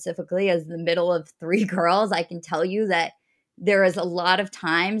fights specifically, as the middle of three girls, I can tell you that there is a lot of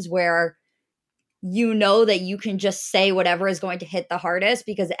times where you know that you can just say whatever is going to hit the hardest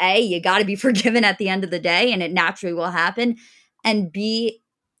because A, you got to be forgiven at the end of the day and it naturally will happen. And B,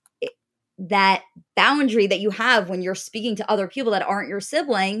 that boundary that you have when you're speaking to other people that aren't your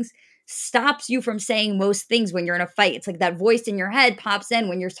siblings stops you from saying most things when you're in a fight. It's like that voice in your head pops in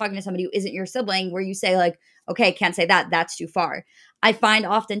when you're talking to somebody who isn't your sibling where you say, like, okay, can't say that. That's too far. I find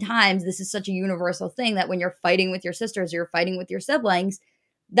oftentimes this is such a universal thing that when you're fighting with your sisters or you're fighting with your siblings,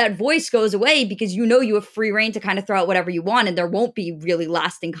 that voice goes away because you know you have free reign to kind of throw out whatever you want and there won't be really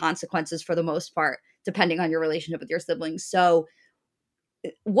lasting consequences for the most part, depending on your relationship with your siblings. So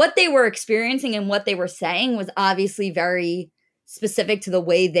what they were experiencing and what they were saying was obviously very specific to the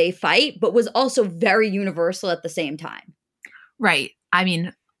way they fight, but was also very universal at the same time. Right. I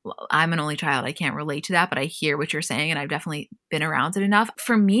mean, I'm an only child. I can't relate to that, but I hear what you're saying and I've definitely been around it enough.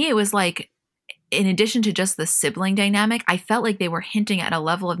 For me, it was like, in addition to just the sibling dynamic, I felt like they were hinting at a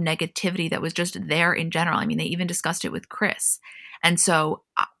level of negativity that was just there in general. I mean, they even discussed it with Chris. And so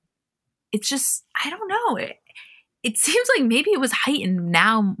it's just, I don't know. It seems like maybe it was heightened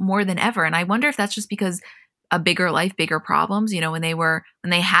now more than ever. And I wonder if that's just because a bigger life, bigger problems, you know, when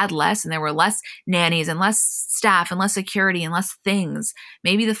they had less and there were less nannies and less staff and less security and less things,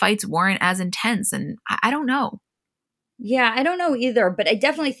 maybe the fights weren't as intense. And I don't know. Yeah, I don't know either, but I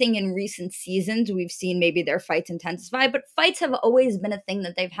definitely think in recent seasons we've seen maybe their fights intensify, but fights have always been a thing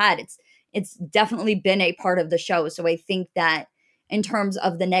that they've had. It's definitely been a part of the show. So I think that in terms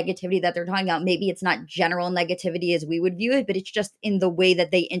of the negativity that they're talking about, maybe it's not general negativity as we would view it, but it's just in the way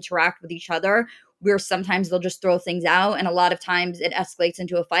that they interact with each other, where sometimes they'll just throw things out and a lot of times it escalates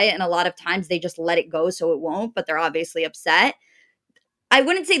into a fight and a lot of times they just let it go so it won't, but they're obviously upset. I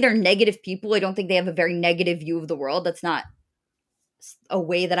wouldn't say they're negative people. I don't think they have a very negative view of the world. That's not a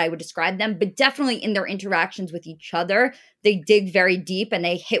way that I would describe them, but definitely in their interactions with each other, they dig very deep and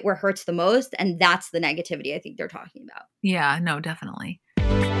they hit where it hurts the most. And that's the negativity I think they're talking about. Yeah, no, definitely.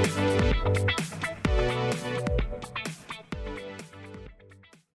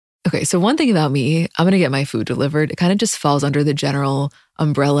 Okay, so one thing about me, I'm going to get my food delivered. It kind of just falls under the general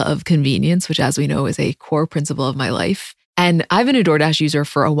umbrella of convenience, which as we know is a core principle of my life. And I've been a DoorDash user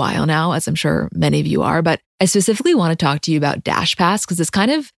for a while now, as I'm sure many of you are, but I specifically want to talk to you about DashPass because it's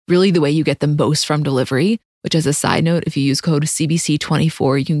kind of really the way you get the most from delivery, which as a side note, if you use code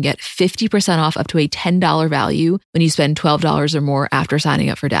CBC24, you can get 50% off up to a $10 value when you spend $12 or more after signing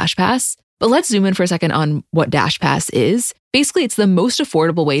up for DashPass. But let's zoom in for a second on what DashPass is. Basically, it's the most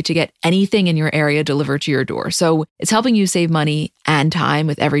affordable way to get anything in your area delivered to your door. So it's helping you save money and time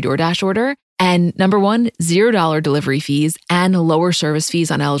with every DoorDash order. And number one, $0 delivery fees and lower service fees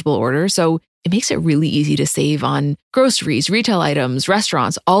on eligible orders. So it makes it really easy to save on groceries, retail items,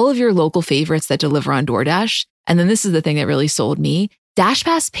 restaurants, all of your local favorites that deliver on DoorDash. And then this is the thing that really sold me.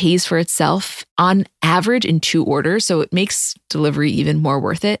 DashPass pays for itself on average in 2 orders, so it makes delivery even more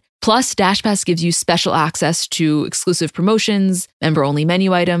worth it. Plus, DashPass gives you special access to exclusive promotions, member-only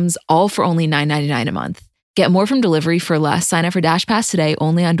menu items, all for only $9.99 a month. Get more from delivery for less. Sign up for DashPass today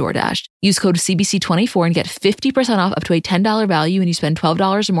only on DoorDash. Use code CBC24 and get 50% off up to a $10 value when you spend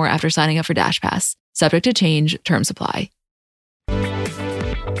 $12 or more after signing up for DashPass. Subject to change. Terms apply.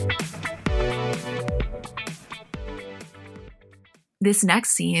 This next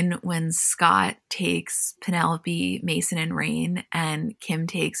scene, when Scott takes Penelope, Mason, and Rain, and Kim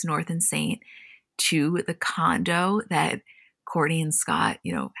takes North and Saint to the condo that Courtney and Scott,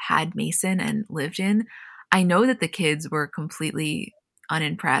 had Mason and lived in, I know that the kids were completely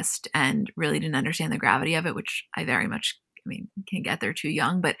unimpressed and really didn't understand the gravity of it, which I very much, can get. They're too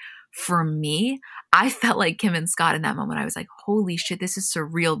young. But for me, I felt like Kim and Scott in that moment. I was like, holy shit, this is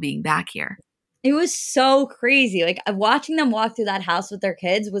surreal being back here. It was so crazy. Like, watching them walk through that house with their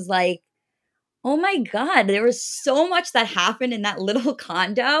kids was like, oh my God, there was so much that happened in that little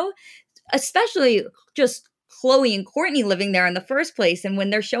condo, especially just Chloe and Courtney living there in the first place. And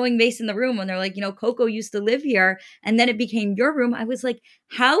when they're showing Mason the room, when they're like, Coco used to live here and then it became your room, I was like,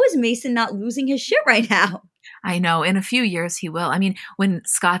 how is Mason not losing his shit right now? I know. In a few years, he will. When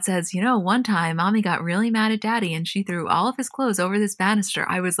Scott says, one time Mommy got really mad at Daddy and she threw all of his clothes over this banister,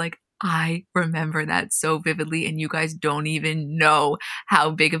 I was like, I remember that so vividly, and you guys don't even know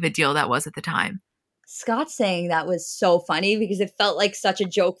how big of a deal that was at the time. Scott saying that was so funny because it felt like such a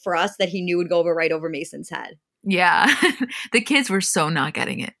joke for us that he knew would go right over Mason's head. Yeah. The kids were so not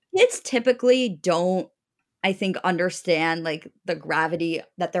getting it. Kids typically don't, I think, understand like the gravity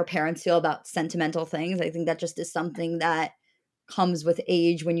that their parents feel about sentimental things. I think that just is something that comes with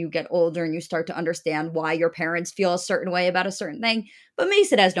age when you get older and you start to understand why your parents feel a certain way about a certain thing. But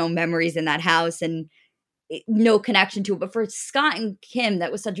Mason has no memories in that house and no connection to it. But for Scott and Kim,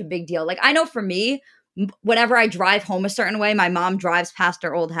 that was such a big deal. Like, I know for me, whenever I drive home a certain way, my mom drives past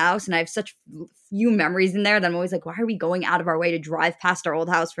our old house and I have such few memories in there that I'm always like, why are we going out of our way to drive past our old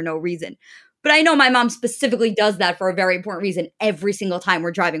house for no reason? But I know my mom specifically does that for a very important reason every single time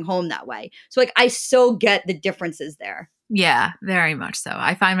we're driving home that way. So like, I so get the differences there. Yeah, very much so.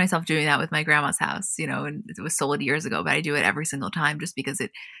 I find myself doing that with my grandma's house, and it was sold years ago, but I do it every single time just because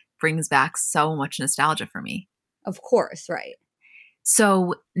it brings back so much nostalgia for me. Of course, right.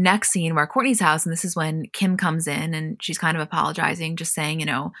 So next scene, we're at Courtney's house, and this is when Kim comes in and she's kind of apologizing, just saying,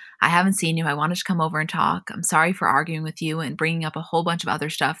 I haven't seen you. I wanted to come over and talk. I'm sorry for arguing with you, and bringing up a whole bunch of other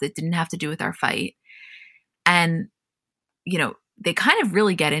stuff that didn't have to do with our fight. And, they kind of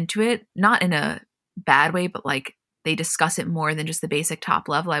really get into it, not in a bad way, but like they discuss it more than just the basic top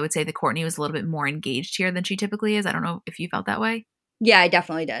level. I would say that Courtney was a little bit more engaged here than she typically is. I don't know if you felt that way. Yeah, I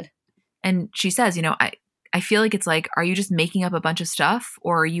definitely did. And she says, I feel like it's like, are you just making up a bunch of stuff?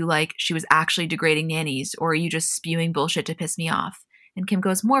 Or are you like, she was actually degrading nannies? Or are you just spewing bullshit to piss me off? And Kim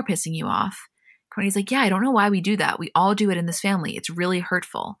goes, more pissing you off. Courtney's like, yeah, I don't know why we do that. We all do it in this family. It's really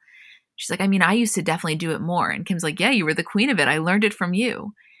hurtful. She's like, I used to definitely do it more. And Kim's like, yeah, you were the queen of it. I learned it from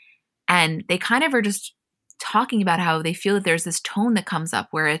you. And they kind of are just talking about how they feel that there's this tone that comes up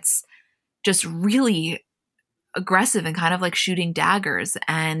where it's just really aggressive and kind of like shooting daggers.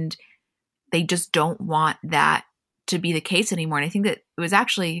 And they just don't want that to be the case anymore. And I think that it was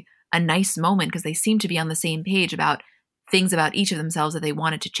actually a nice moment because they seemed to be on the same page about things about each of themselves that they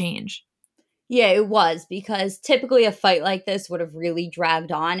wanted to change. Yeah, it was, because typically a fight like this would have really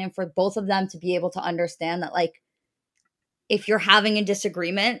dragged on. And for both of them to be able to understand that, like, if you're having a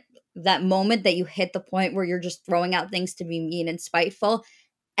disagreement, that moment that you hit the point where you're just throwing out things to be mean and spiteful,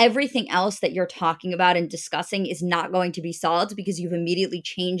 everything else that you're talking about and discussing is not going to be solved because you've immediately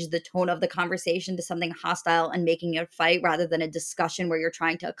changed the tone of the conversation to something hostile and making it a fight rather than a discussion where you're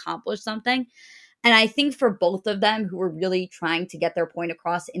trying to accomplish something. And I think for both of them who were really trying to get their point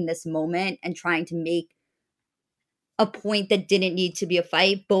across in this moment and trying to make a point that didn't need to be a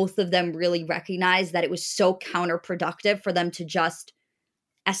fight, both of them really recognized that it was so counterproductive for them to just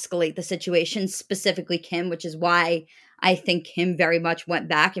escalate the situation, specifically Kim, which is why I think Kim very much went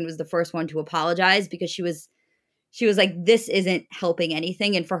back and was the first one to apologize, because she was like, this isn't helping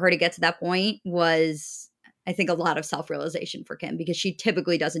anything. And for her to get to that point was, I think, a lot of self-realization for Kim, because she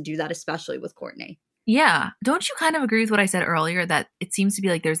typically doesn't do that, especially with Courtney. Yeah. Don't you kind of agree with what I said earlier, that it seems to be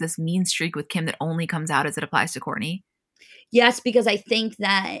like there's this mean streak with Kim that only comes out as it applies to Courtney? Yes, because I think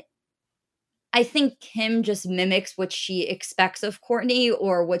Kim just mimics what she expects of Courtney,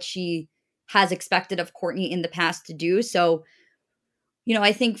 or what she has expected of Courtney in the past to do. So,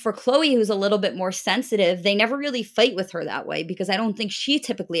 I think for Chloe, who's a little bit more sensitive, they never really fight with her that way, because I don't think she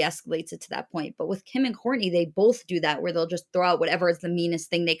typically escalates it to that point. But with Kim and Courtney, they both do that, where they'll just throw out whatever is the meanest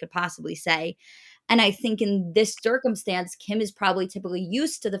thing they could possibly say. And I think in this circumstance, Kim is probably typically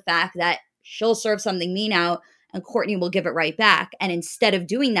used to the fact that she'll serve something mean out and Courtney will give it right back. And instead of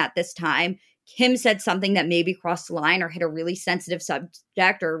doing that this time, Kim said something that maybe crossed the line or hit a really sensitive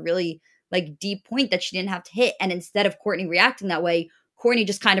subject or a really like deep point that she didn't have to hit. And instead of Kourtney reacting that way, Kourtney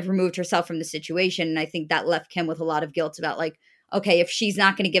just kind of removed herself from the situation. And I think that left Kim with a lot of guilt about like, okay, if she's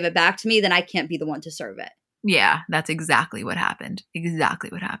not going to give it back to me, then I can't be the one to serve it. Yeah, that's exactly what happened. Exactly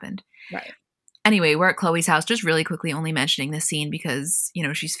what happened. Right. Anyway, we're at Chloe's house, just really quickly only mentioning this scene because, you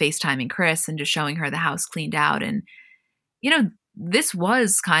know, she's FaceTiming Chris and just showing her the house cleaned out. And, you know, this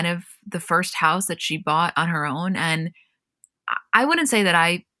was kind of the first house that she bought on her own. And I wouldn't say that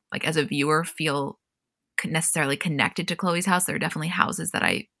I, like, as a viewer, feel necessarily connected to Chloe's house. There are definitely houses that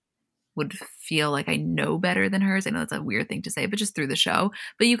I would feel like I know better than hers. I know that's a weird thing to say, but just through the show.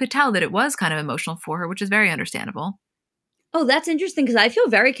 But you could tell that it was kind of emotional for her, which is very understandable. Oh, that's interesting because I feel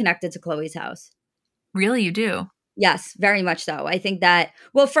very connected to Chloe's house. Really, you do? Yes, very much so. I think that,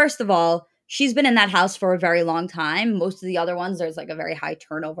 well, first of all, she's been in that house for a very long time. Most of the other ones, there's like a very high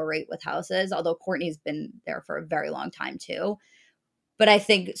turnover rate with houses, although Kourtney's been there for a very long time too. But I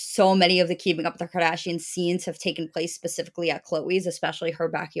think so many of the Keeping Up with the Kardashians scenes have taken place specifically at Chloe's, especially her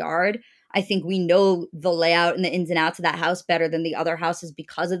backyard. I think we know the layout and the ins and outs of that house better than the other houses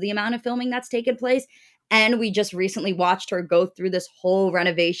because of the amount of filming that's taken place. And we just recently watched her go through this whole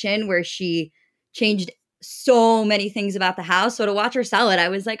renovation where she changed so many things about the house. So to watch her sell it, I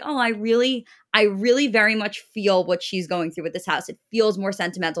was like, oh, I really very much feel what she's going through with this house. It feels more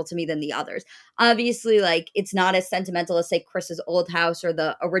sentimental to me than the others. Obviously, like, it's not as sentimental as, say, Chris's old house or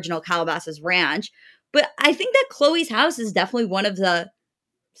the original Calabasas Ranch. But I think that Chloe's house is definitely one of the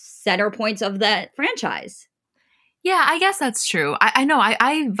center points of that franchise. Yeah, I guess that's true. I know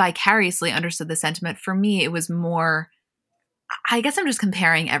I vicariously understood the sentiment. For me, it was more, I guess I'm just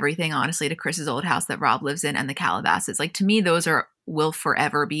comparing everything, honestly, to Chris's old house that Rob lives in and the Calabasas. Like, to me, those will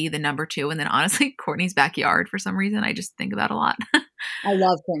forever be the number two. And then, honestly, Kourtney's backyard, for some reason, I just think about a lot. I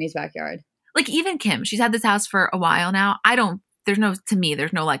love Kourtney's backyard. Like, even Kim, she's had this house for a while now. There's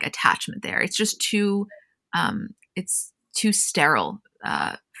no like attachment there. It's just it's too sterile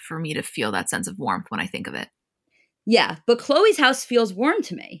for me to feel that sense of warmth when I think of it. Yeah, but Chloe's house feels warm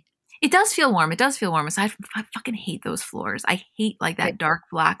to me. It does feel warm. It does feel warm. Aside from, I fucking hate those floors. I hate like that dark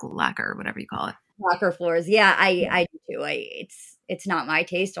black lacquer, whatever you call it. Lacquer floors. Yeah, I do too. It's not my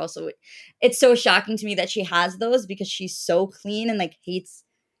taste. Also, it's so shocking to me that she has those because she's so clean and like hates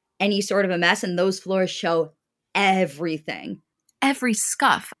any sort of a mess. And those floors show everything. Every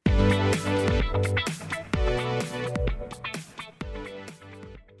scuff.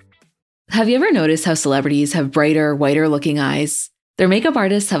 Have you ever noticed how celebrities have brighter, whiter looking eyes? Their makeup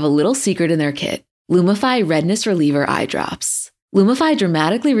artists have a little secret in their kit: Lumify Redness Reliever Eye Drops. Lumify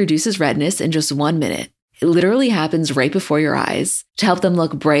dramatically reduces redness in just 1 minute. It literally happens right before your eyes to help them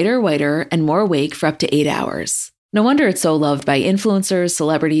look brighter, whiter, and more awake for up to 8 hours. No wonder it's so loved by influencers,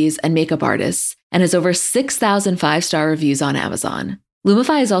 celebrities, and makeup artists, and has over 6,000 5-star reviews on Amazon.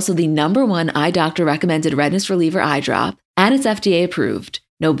 Lumify is also the #1 eye doctor recommended redness reliever eye drop, and it's FDA approved.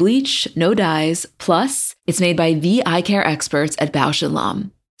 No bleach, no dyes, plus it's made by the eye care experts at Bausch &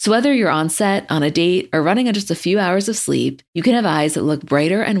 Lomb. So whether you're on set, on a date, or running on just a few hours of sleep, you can have eyes that look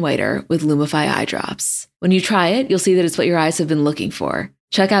brighter and whiter with Lumify eye drops. When you try it, you'll see that it's what your eyes have been looking for.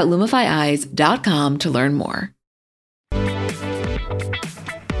 Check out LumifyEyes.com to learn more.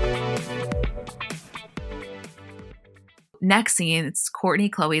 Next scene, it's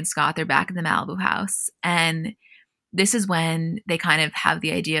Kourtney, Chloe, and Scott. They're back in the Malibu house. And this is when they kind of have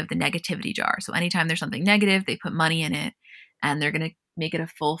the idea of the negativity jar. So anytime there's something negative, they put money in it, and they're going to make it a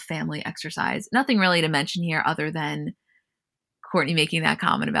full family exercise. Nothing really to mention here other than Kourtney making that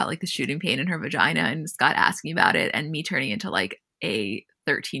comment about like the shooting pain in her vagina and Scott asking about it and me turning into like a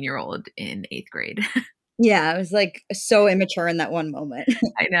 13-year-old in 8th grade. Yeah, I was like so immature in that one moment.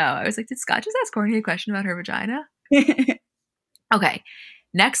 I know. I was like, did Scott just ask Kourtney a question about her vagina? Okay.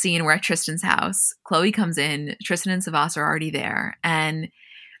 Next scene, we're at Tristan's house. Chloe comes in. Tristan and Savas are already there. And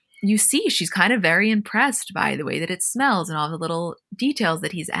you see she's kind of very impressed by the way that it smells and all the little details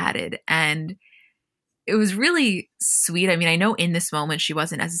that he's added. And it was really sweet. I mean, I know in this moment she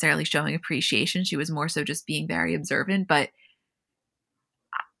wasn't necessarily showing appreciation. She was more so just being very observant. But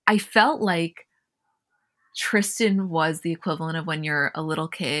I felt like Tristan was the equivalent of when you're a little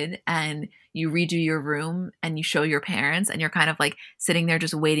kid and you redo your room and you show your parents and you're kind of like sitting there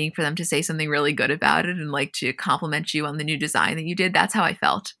just waiting for them to say something really good about it and like to compliment you on the new design that you did. That's how I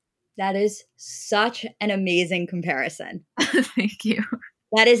felt. That is such an amazing comparison. Thank you.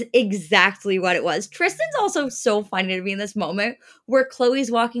 That is exactly what it was. Tristan's also so funny to me in this moment where Chloe's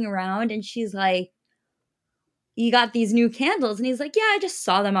walking around and she's like, you got these new candles. And he's like, yeah, I just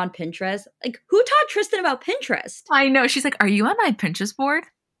saw them on Pinterest. Like, who taught Tristan about Pinterest? I know. She's like, are you on my Pinterest board?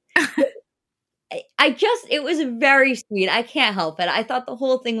 it was very sweet. I can't help it. I thought the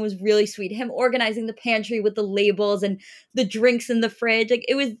whole thing was really sweet. Him organizing the pantry with the labels and the drinks in the fridge. Like,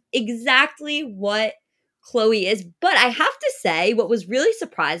 it was exactly what Chloe is. But I have to say, what was really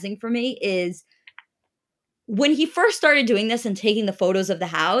surprising for me is when he first started doing this and taking the photos of the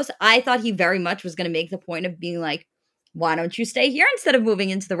house, I thought he very much was going to make the point of being like, why don't you stay here instead of moving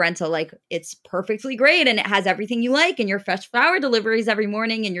into the rental? Like, it's perfectly great and it has everything you like and your fresh flower deliveries every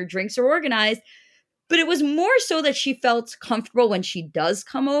morning and your drinks are organized. But it was more so that she felt comfortable when she does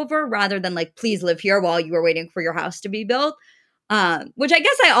come over rather than like, please live here while you are waiting for your house to be built. Which I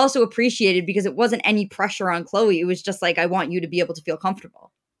guess I also appreciated because it wasn't any pressure on Chloe. It was just like, I want you to be able to feel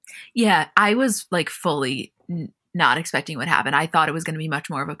comfortable. Yeah, I was like fully not expecting what happened. I thought it was going to be much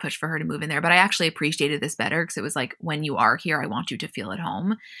more of a push for her to move in there, but I actually appreciated this better because it was like, when you are here, I want you to feel at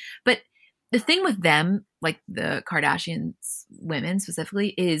home. But the thing with them, like the Kardashians women specifically,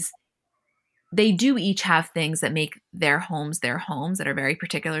 is they do each have things that make their homes that are very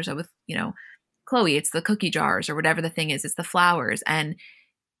particular. So with, Chloe, it's the cookie jars or whatever the thing is, it's the flowers. And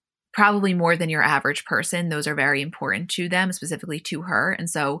probably more than your average person, those are very important to them, specifically to her. And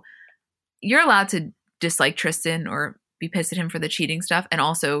so you're allowed to dislike Tristan or be pissed at him for the cheating stuff and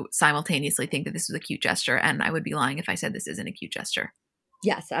also simultaneously think that this was a cute gesture. And I would be lying if I said this isn't a cute gesture.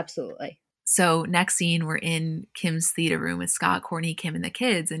 Yes, absolutely. So next scene, we're in Kim's theater room with Scott, Kourtney, Kim, and the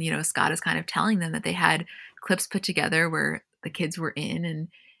kids. And, Scott is kind of telling them that they had clips put together where the kids were in. And,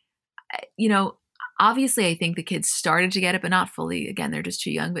 obviously I think the kids started to get it, but not fully. Again, they're just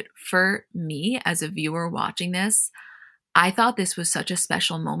too young. But for me as a viewer watching this, I thought this was such a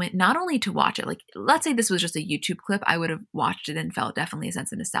special moment, not only to watch it, like, let's say this was just a YouTube clip, I would have watched it and felt definitely a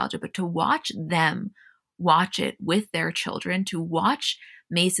sense of nostalgia, but to watch them watch it with their children, to watch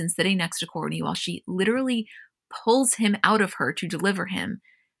Mason sitting next to Kourtney while she literally pulls him out of her to deliver him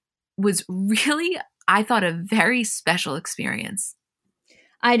was really, I thought, a very special experience.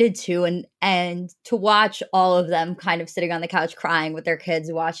 I did too. And to watch all of them kind of sitting on the couch crying with their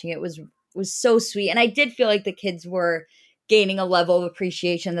kids watching it was so sweet. And I did feel like the kids were gaining a level of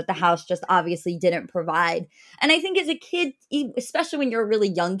appreciation that the house just obviously didn't provide. And I think as a kid, especially when you're a really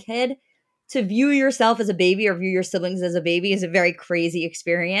young kid, to view yourself as a baby or view your siblings as a baby is a very crazy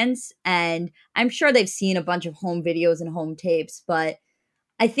experience. And I'm sure they've seen a bunch of home videos and home tapes, but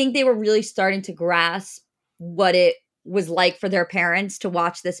I think they were really starting to grasp what it was like for their parents to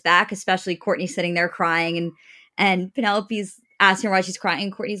watch this back, especially Kourtney sitting there crying and Penelope's asking her why she's crying.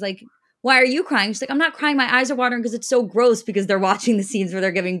 And Kourtney's like, why are you crying? She's like, I'm not crying. My eyes are watering because it's so gross because they're watching the scenes where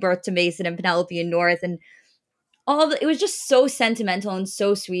they're giving birth to Mason and Penelope and North. And it was just so sentimental and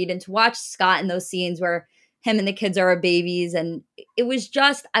so sweet. And to watch Scott in those scenes where him and the kids are babies. And it was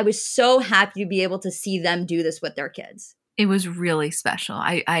just, I was so happy to be able to see them do this with their kids. It was really special.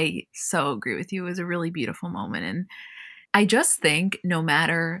 I so agree with you. It was a really beautiful moment. And I just think no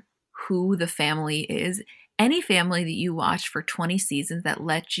matter who the family is, any family that you watch for 20 seasons that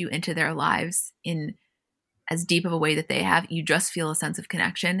let you into their lives in as deep of a way that they have, you just feel a sense of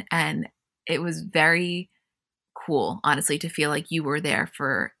connection. And it was very cool, honestly, to feel like you were there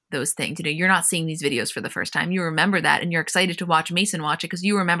for those things. You're not seeing these videos for the first time. You remember that and you're excited to watch Mason watch it because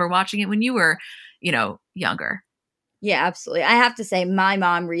you remember watching it when you were, younger. Yeah, absolutely. I have to say my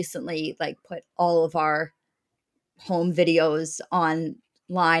mom recently put all of our home videos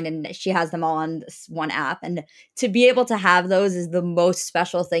online and she has them all on this one app, and to be able to have those is the most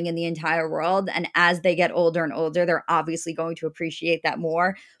special thing in the entire world. And as they get older and older, they're obviously going to appreciate that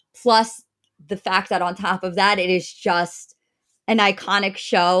more. Plus the fact that on top of that, it is just an iconic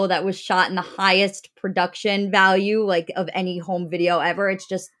show that was shot in the highest production value of any home video ever. It's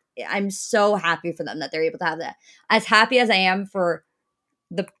just, I'm so happy for them that they're able to have that. As happy as I am for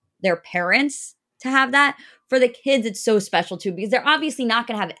their parents to have that, for the kids, it's so special too, because they're obviously not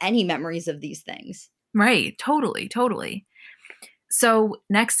going to have any memories of these things. Right. Totally. So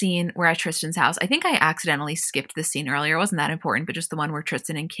next scene, we're at Tristan's house. I think I accidentally skipped the scene earlier. It wasn't that important, but just the one where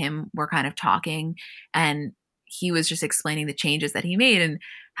Tristan and Kim were kind of talking and he was just explaining the changes that he made and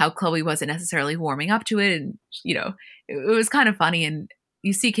how Chloe wasn't necessarily warming up to it. And, it was kind of funny. And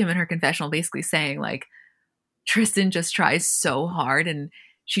you see Kim in her confessional basically saying Tristan just tries so hard and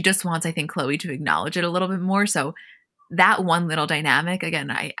she just wants, I think, Chloe to acknowledge it a little bit more. So that one little dynamic,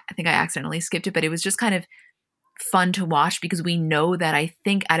 again, I think I accidentally skipped it, but it was just kind of fun to watch because we know that I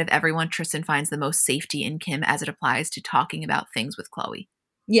think out of everyone, Tristan finds the most safety in Kim as it applies to talking about things with Chloe.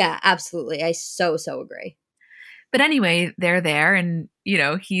 Yeah, absolutely. I so agree. But anyway, they're there and,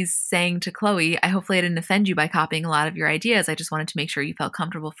 he's saying to Chloe, hopefully I didn't offend you by copying a lot of your ideas. I just wanted to make sure you felt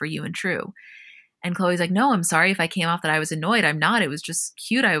comfortable for you and true. And Chloe's like, no, I'm sorry if I came off that I was annoyed. I'm not. It was just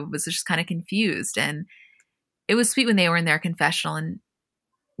cute. I was just kind of confused. And it was sweet when they were in their confessional. And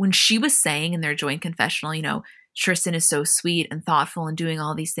when she was saying in their joint confessional, you know, Tristan is so sweet and thoughtful and doing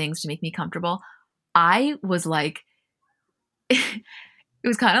all these things to make me comfortable, I was like, it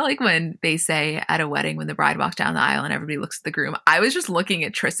was kind of like when they say at a wedding when the bride walks down the aisle and everybody looks at the groom. I was just looking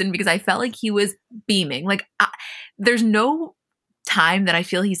at Tristan because I felt like he was beaming. Like there's no time that I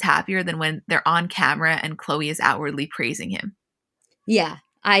feel he's happier than when they're on camera and Chloe is outwardly praising him. Yeah,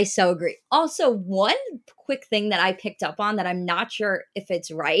 I so agree. Also, one quick thing that I picked up on that I'm not sure if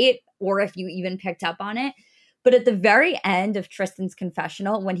it's right or if you even picked up on it, but at the very end of Tristan's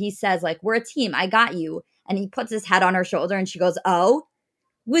confessional, when he says like, we're a team, I got you, and he puts his head on her shoulder and she goes, oh,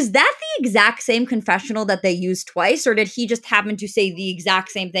 was that the exact same confessional that they used twice, or did he just happen to say the exact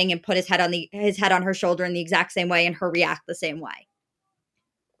same thing and put his head on her shoulder in the exact same way and her react the same way?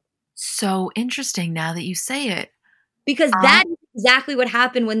 So interesting now that you say it. Because that is exactly what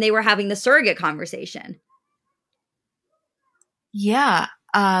happened when they were having the surrogate conversation. Yeah.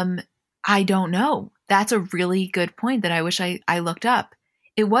 I don't know. That's a really good point that I wish I looked up.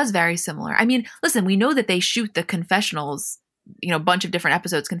 It was very similar. I mean, listen, we know that they shoot the confessionals, you know, a bunch of different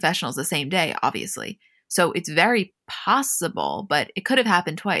episodes confessionals the same day, obviously. So it's very possible, but it could have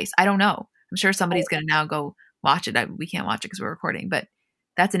happened twice. I don't know. I'm sure somebody's going to now go watch it. We can't watch it because we're recording, but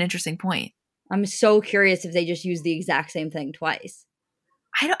that's an interesting point. I'm so curious if they just use the exact same thing twice.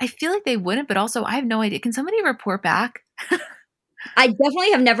 I feel like they wouldn't, but also I have no idea. Can somebody report back? I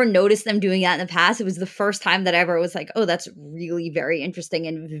definitely have never noticed them doing that in the past. It was the first time that I ever was like, oh, that's really very interesting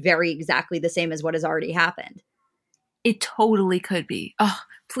and very exactly the same as what has already happened. It totally could be. Oh,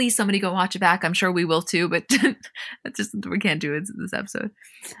 please somebody go watch it back. I'm sure we will too, but that's just, we can't do it in this episode.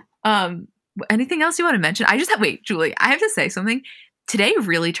 Anything else you want to mention? Wait, Julie, I have to say something. Today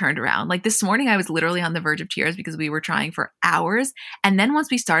really turned around. Like this morning, I was literally on the verge of tears because we were trying for hours. And then once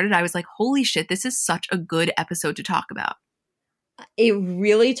we started, I was like, holy shit, this is such a good episode to talk about. It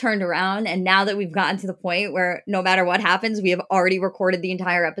really turned around. And now that we've gotten to the point where no matter what happens, we have already recorded the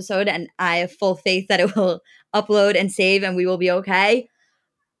entire episode and I have full faith that it will upload and save and we will be okay.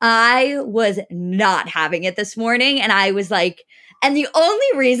 I was not having it this morning. And I was like, and the only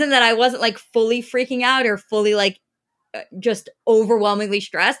reason that I wasn't like fully freaking out or fully like just overwhelmingly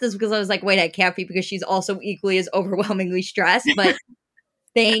stressed is because I was like, wait, I can't be, because she's also equally as overwhelmingly stressed. But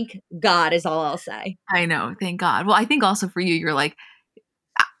thank God is all I'll say. I know. Thank God. Well, I think also for you, you're like,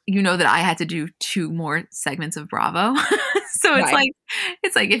 you know that I had to do 2 more segments of Bravo. So it's Right.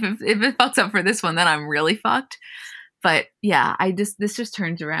 like if it fucks up for this one, then I'm really fucked. But yeah, this just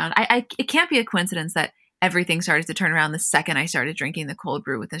turns around. It can't be a coincidence that everything started to turn around the second I started drinking the cold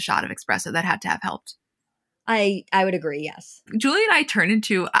brew with a shot of espresso. That had to have helped. I would agree, yes. Julie and I turn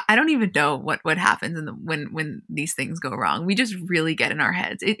into, I don't even know what happens when these things go wrong. We just really get in our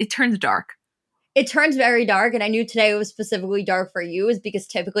heads. It turns dark. It turns very dark, and I knew today it was specifically dark for you is because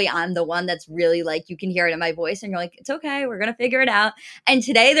typically I'm the one that's really like, you can hear it in my voice and you're like, it's okay, we're going to figure it out. And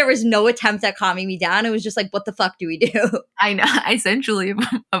today there was no attempt at calming me down. It was just like, what the fuck do we do? I know. I sent Julie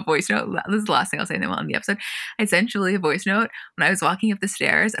a voice note. This is the last thing I'll say on the episode. I sent Julie a voice note when I was walking up the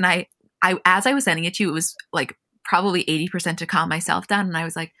stairs, and I as I was sending it to you, it was like probably 80% to calm myself down. And I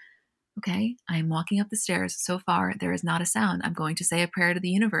was like, okay, I'm walking up the stairs. So far, there is not a sound. I'm going to say a prayer to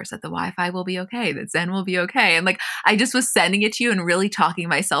the universe that the Wi-Fi will be okay, that Zen will be okay. And like, I just was sending it to you and really talking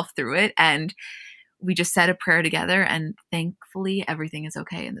myself through it. And we just said a prayer together. And thankfully, everything is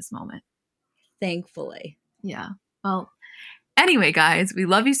okay in this moment. Thankfully. Yeah. Well, anyway, guys, we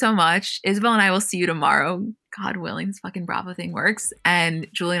love you so much. Isabel and I will see you tomorrow. God willing, this fucking Bravo thing works. And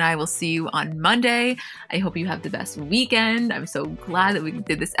Julie and I will see you on Monday. I hope you have the best weekend. I'm so glad that we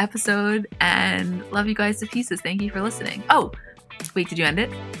did this episode and love you guys to pieces. Thank you for listening. Oh, wait, did you end it?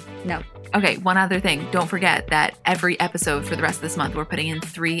 No. Okay, one other thing. Don't forget that every episode for the rest of this month, we're putting in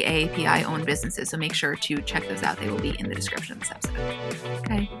 3 AAPI-owned businesses. So make sure to check those out. They will be in the description of this episode.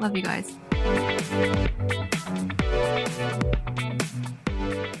 Okay, love you guys.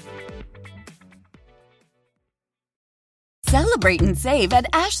 Celebrate and save at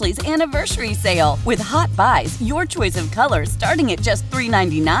Ashley's Anniversary Sale. With Hot Buys, your choice of colors starting at just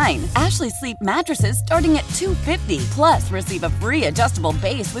 $3.99. Ashley Sleep mattresses starting at $2.50. Plus, receive a free adjustable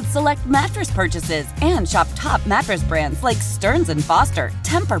base with select mattress purchases. And shop top mattress brands like Stearns & Foster,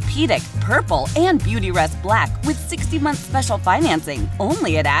 Tempur-Pedic, Purple, and Beautyrest Black with 60-month special financing.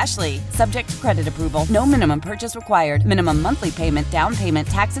 Only at Ashley. Subject to credit approval. No minimum purchase required. Minimum monthly payment, down payment,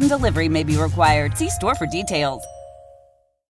 tax, and delivery may be required. See store for details.